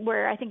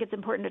 where I think it's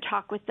important to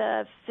talk with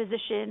the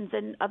physicians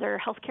and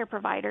other healthcare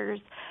providers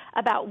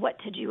about what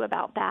to do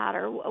about that,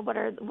 or what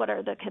are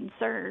the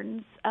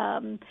concerns,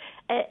 and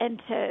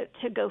to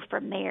go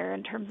from there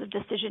in terms of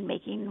decision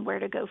making, where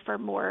to go for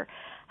more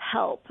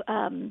help.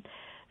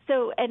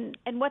 So, and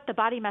what the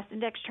body mass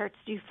index charts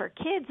do for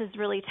kids is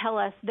really tell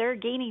us they're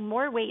gaining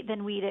more weight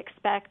than we'd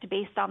expect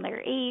based on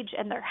their age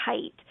and their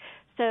height.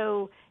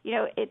 So,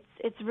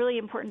 it's really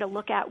important to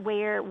look at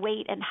where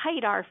weight and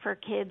height are for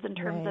kids in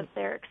terms of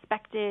their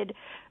expected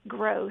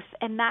growth,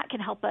 and that can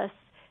help us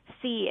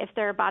see if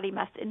their body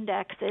mass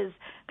index is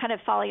kind of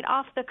falling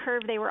off the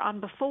curve they were on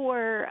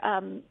before,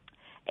 and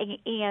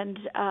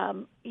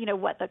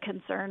what the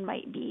concern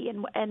might be,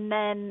 and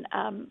then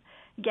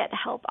get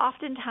help.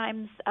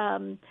 Oftentimes,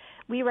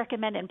 we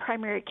recommend in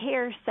primary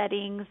care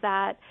settings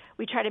that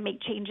we try to make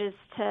changes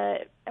to,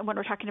 when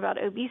we're talking about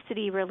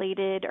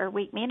obesity-related or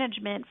weight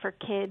management for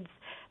kids,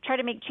 try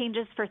to make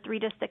changes for 3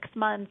 to 6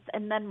 months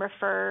and then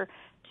refer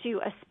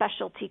to a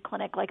specialty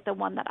clinic like the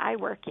one that I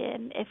work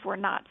in if we're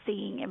not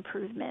seeing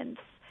improvements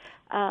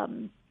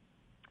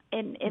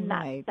in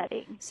that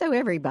setting. So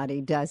everybody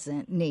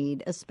doesn't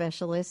need a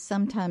specialist.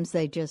 Sometimes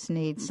they just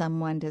need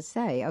someone to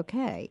say,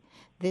 okay,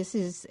 this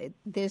is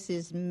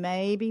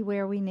maybe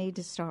where we need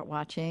to start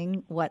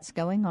watching what's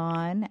going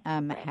on.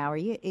 How are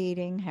you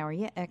eating? How are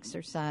you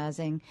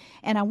exercising?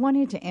 And I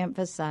wanted to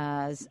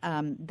emphasize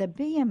the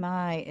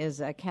BMI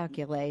is a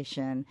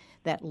calculation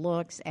that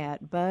looks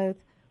at both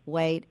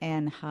weight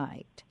and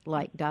height,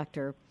 like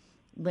Dr.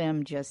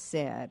 Lim just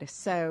said.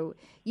 So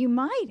you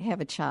might have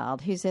a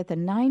child who's at the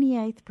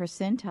 98th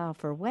percentile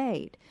for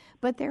weight,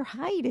 but their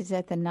height is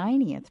at the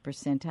 90th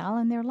percentile,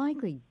 and they're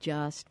likely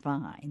just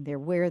fine. They're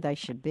where they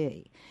should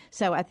be.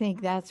 So I think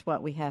that's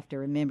what we have to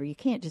remember. You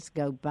can't just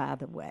go by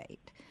the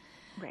weight.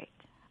 Right.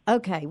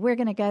 Okay, we're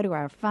going to go to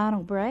our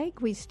final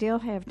break. We still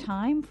have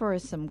time for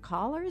some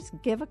callers.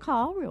 Give a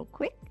call real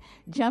quick.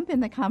 Jump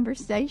in the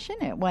conversation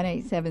at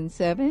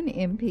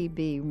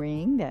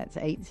 1-877-MPB-RING. That's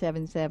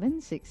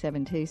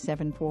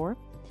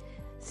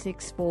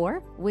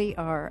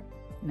 877-672-7464.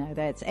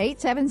 That's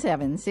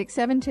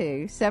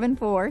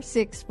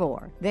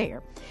 877-672-7464.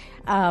 There.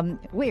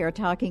 We are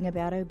talking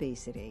about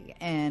obesity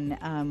and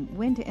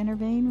when to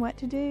intervene, what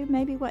to do,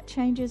 maybe what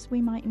changes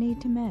we might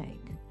need to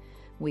make.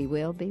 We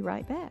will be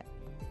right back.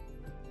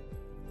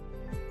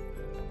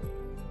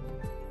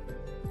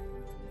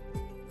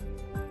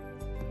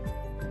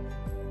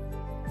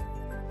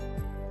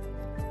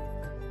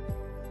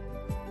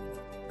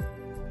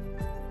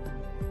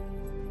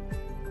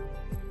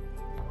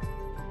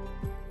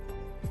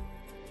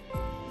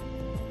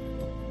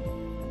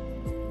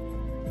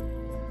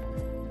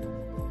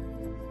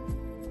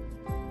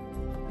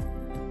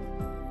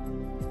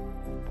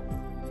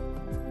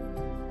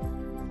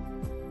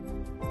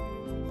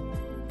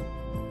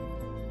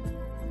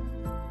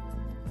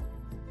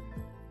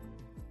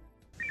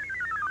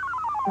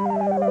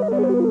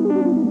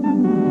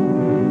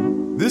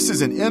 This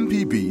is an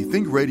MPB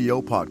Think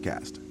Radio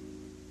podcast.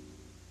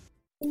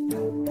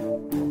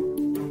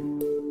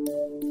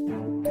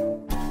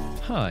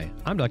 Hi,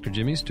 I'm Dr.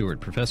 Jimmy Stewart,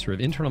 Professor of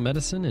Internal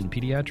Medicine and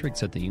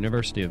Pediatrics at the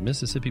University of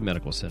Mississippi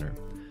Medical Center.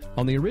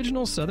 On the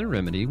original Southern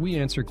Remedy, we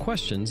answer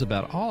questions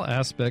about all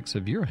aspects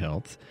of your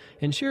health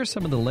and share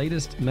some of the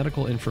latest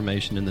medical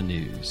information in the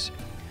news.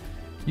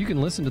 You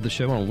can listen to the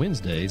show on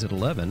Wednesdays at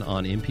 11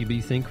 on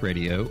MPB Think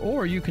Radio,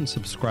 or you can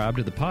subscribe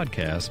to the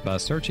podcast by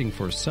searching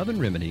for Southern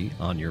Remedy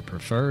on your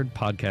preferred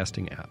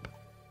podcasting app.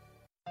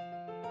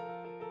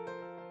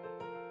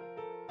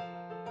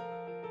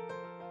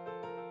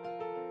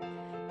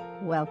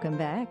 Welcome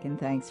back, and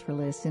thanks for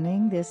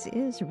listening. This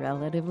is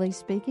Relatively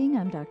Speaking.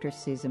 I'm Dr.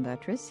 Susan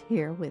Buttross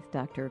here with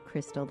Dr.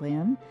 Crystal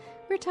Lynn.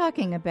 We're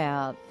talking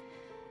about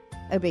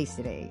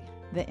obesity,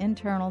 the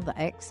internal, the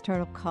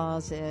external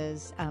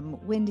causes.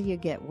 When do you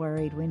get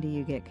worried? When do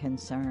you get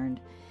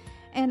concerned?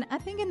 And I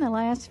think in the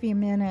last few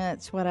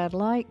minutes, what I'd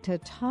like to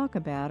talk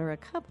about are a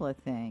couple of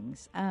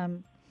things.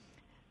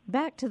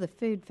 Back to the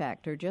food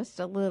factor just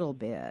a little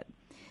bit.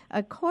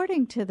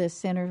 According to the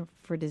Center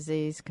for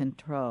Disease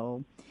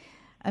Control,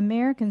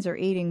 Americans are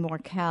eating more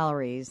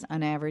calories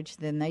on average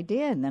than they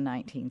did in the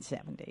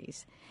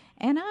 1970s.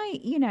 And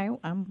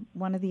I'm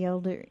one of the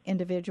older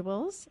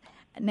individuals.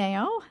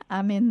 Now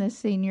I'm in the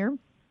senior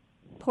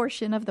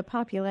portion of the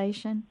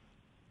population.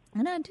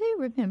 And I do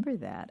remember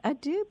that. I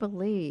do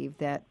believe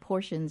that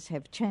portions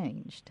have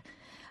changed.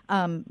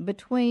 In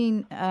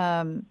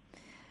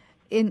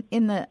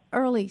the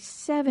early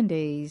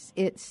 70s,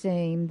 it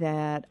seemed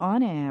that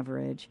on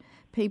average,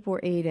 people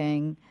were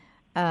eating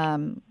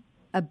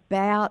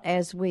about,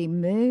 as we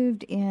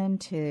moved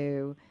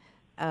into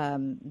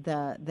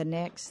the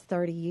next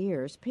 30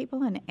 years,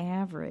 people on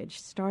average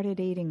started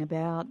eating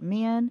about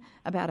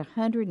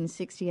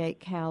 168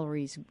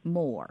 calories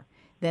more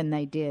than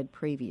they did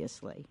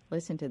previously.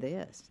 Listen to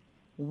this.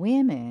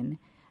 Women,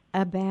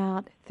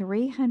 about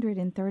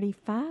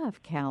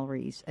 335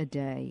 calories a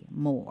day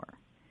more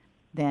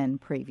than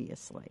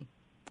previously.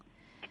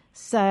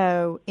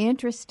 So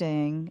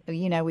interesting.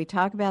 We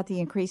talk about the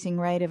increasing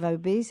rate of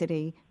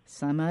obesity.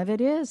 Some of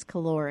it is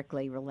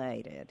calorically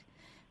related.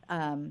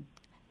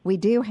 We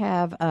do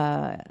have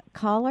a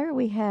caller.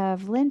 We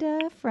have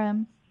Linda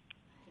from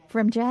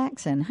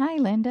Jackson. Hi,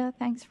 Linda.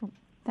 Thanks for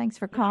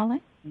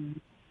calling.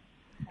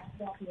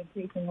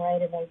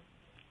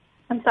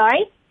 I'm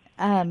sorry?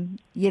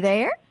 You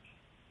there?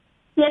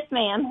 Yes,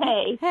 ma'am.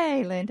 Hey.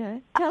 Hey,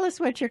 Linda. Tell us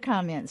what your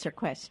comments or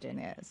question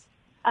is.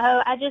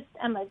 Oh,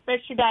 I'm a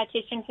registered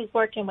dietitian who's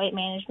worked in weight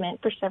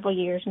management for several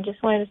years, and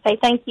just wanted to say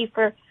thank you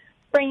for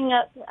bringing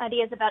up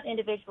ideas about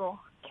individual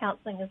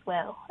counseling as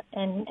well,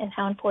 and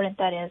how important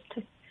that is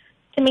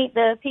to meet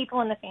the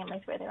people and the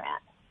families where they're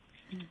at.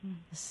 Mm-hmm.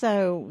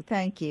 So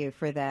thank you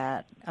for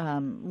that,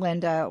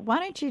 Linda. Why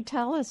don't you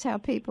tell us how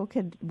people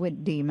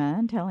do you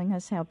mind telling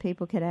us how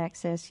people could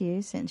access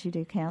you since you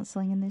do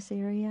counseling in this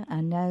area?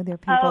 I know there are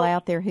people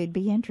out there who'd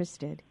be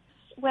interested.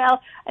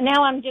 Well,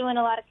 now I'm doing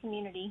a lot of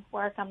community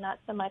work. I'm not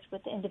so much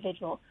with the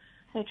individual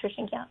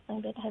nutrition counseling,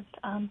 but have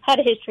had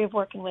a history of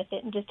working with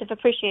it and just have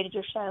appreciated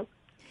your show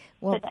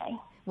today.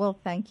 Well,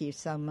 thank you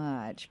so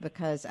much,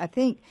 because I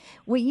think,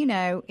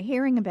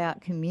 hearing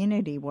about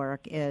community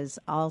work is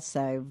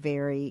also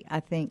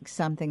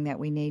something that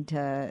we need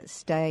to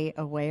stay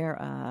aware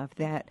of,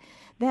 that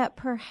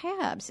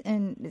perhaps,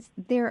 and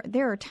there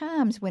are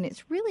times when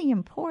it's really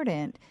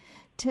important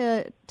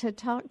to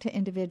talk to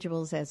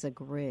individuals as a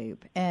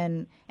group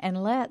and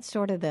let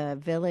sort of the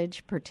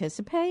village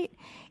participate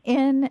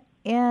in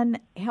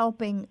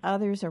helping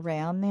others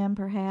around them,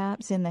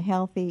 perhaps, in the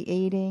healthy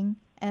eating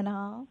and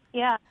all.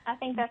 Yeah, I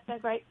think that's a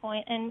great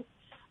point. And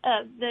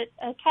the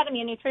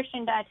Academy of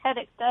Nutrition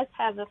Dietetics does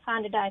have a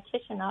Find a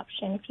Dietitian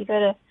option. If you go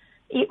to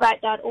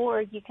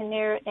eatright.org, you can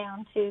narrow it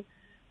down to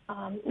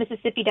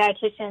Mississippi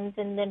dietitians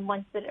and then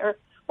ones that are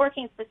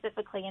working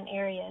specifically in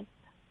areas.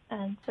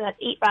 And so that's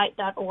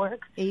eatright.org.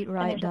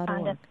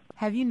 Eatright.org.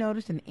 Have you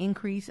noticed an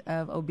increase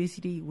of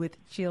obesity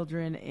with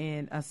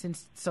children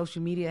since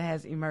social media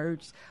has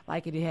emerged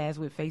like it has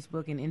with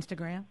Facebook and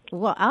Instagram?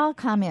 Well, I'll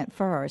comment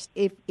first.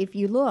 If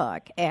you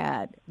look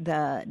at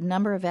the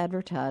number of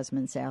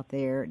advertisements out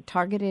there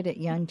targeted at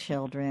young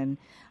children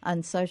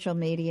on social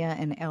media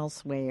and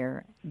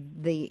elsewhere,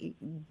 we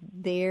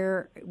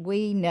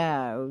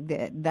know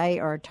that they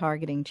are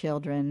targeting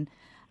children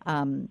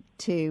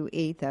to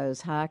eat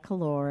those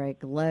high-caloric,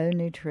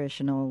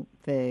 low-nutritional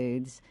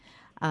foods.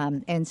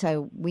 And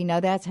so we know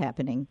that's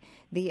happening.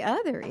 The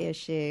other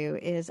issue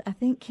is I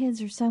think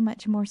kids are so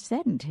much more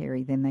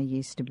sedentary than they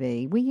used to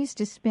be. We used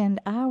to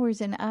spend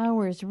hours and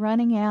hours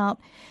running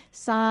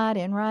outside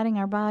and riding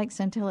our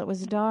bikes until it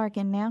was dark,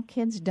 and now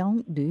kids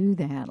don't do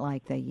that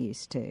like they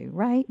used to.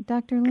 Right,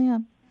 Dr.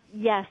 Lim?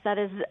 Yes, that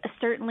is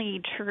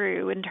certainly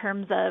true in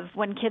terms of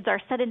when kids are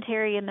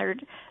sedentary and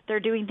they're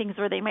doing things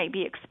where they might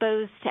be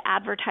exposed to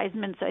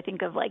advertisements. I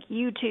think of like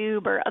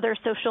YouTube or other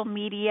social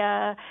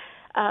media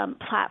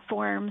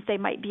platforms. They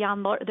might be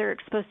they're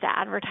exposed to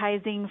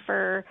advertising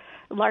for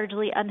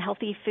largely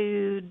unhealthy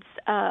foods.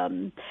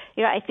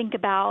 I think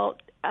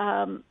about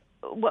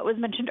what was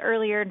mentioned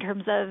earlier in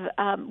terms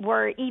of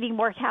we're eating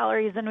more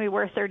calories than we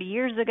were 30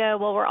 years ago.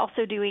 Well, we're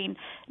also doing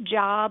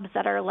jobs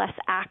that are less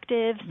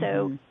active.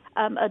 So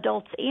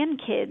adults and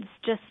kids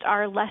just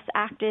are less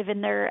active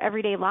in their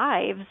everyday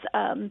lives.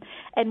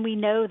 And we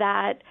know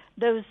that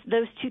those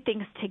two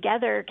things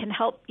together can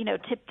help,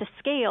 tip the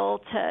scale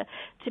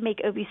to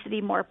make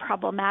obesity more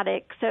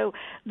problematic. So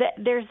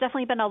there's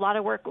definitely been a lot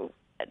of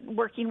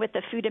working with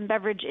the food and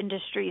beverage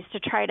industries to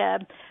try to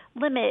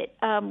limit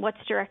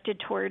what's directed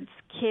towards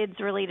kids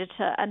related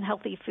to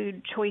unhealthy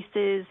food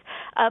choices.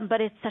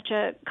 But it's such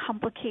a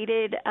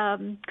complicated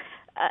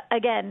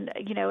again,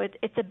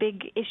 it's a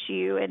big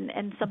issue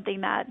and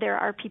something that there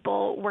are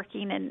people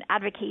working and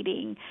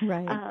advocating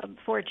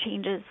for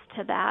changes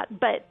to that.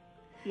 But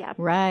yeah.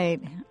 Right.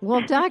 Well,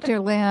 Dr.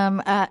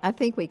 Lim, I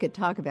think we could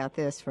talk about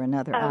this for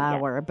another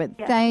hour, but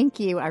thank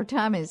you. Our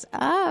time is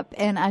up,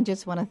 and I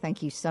just want to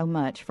thank you so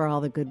much for all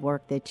the good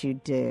work that you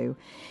do,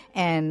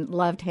 and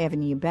loved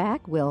having you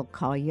back. We'll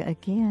call you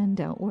again.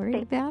 Don't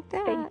worry about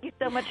that. Thank you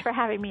so much for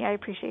having me. I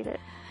appreciate it.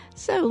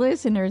 So,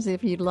 listeners,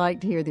 if you'd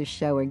like to hear this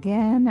show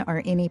again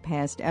or any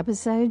past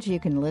episodes, you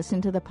can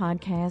listen to the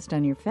podcast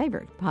on your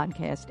favorite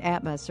podcast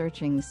app by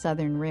searching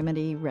Southern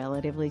Remedy,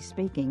 Relatively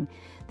Speaking.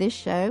 This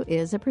show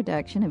is a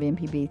production of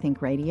MPB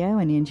Think Radio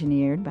and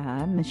engineered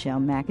by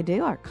Michelle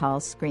McAdoo. Our call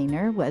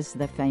screener was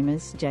the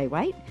famous Jay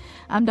White.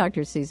 I'm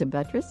Dr. Susan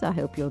Buttross. I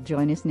hope you'll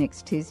join us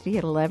next Tuesday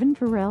at 11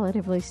 for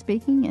Relatively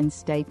Speaking, and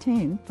stay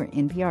tuned for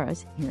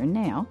NPR's Here and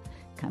Now,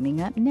 coming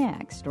up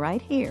next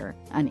right here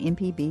on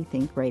MPB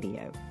Think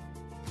Radio.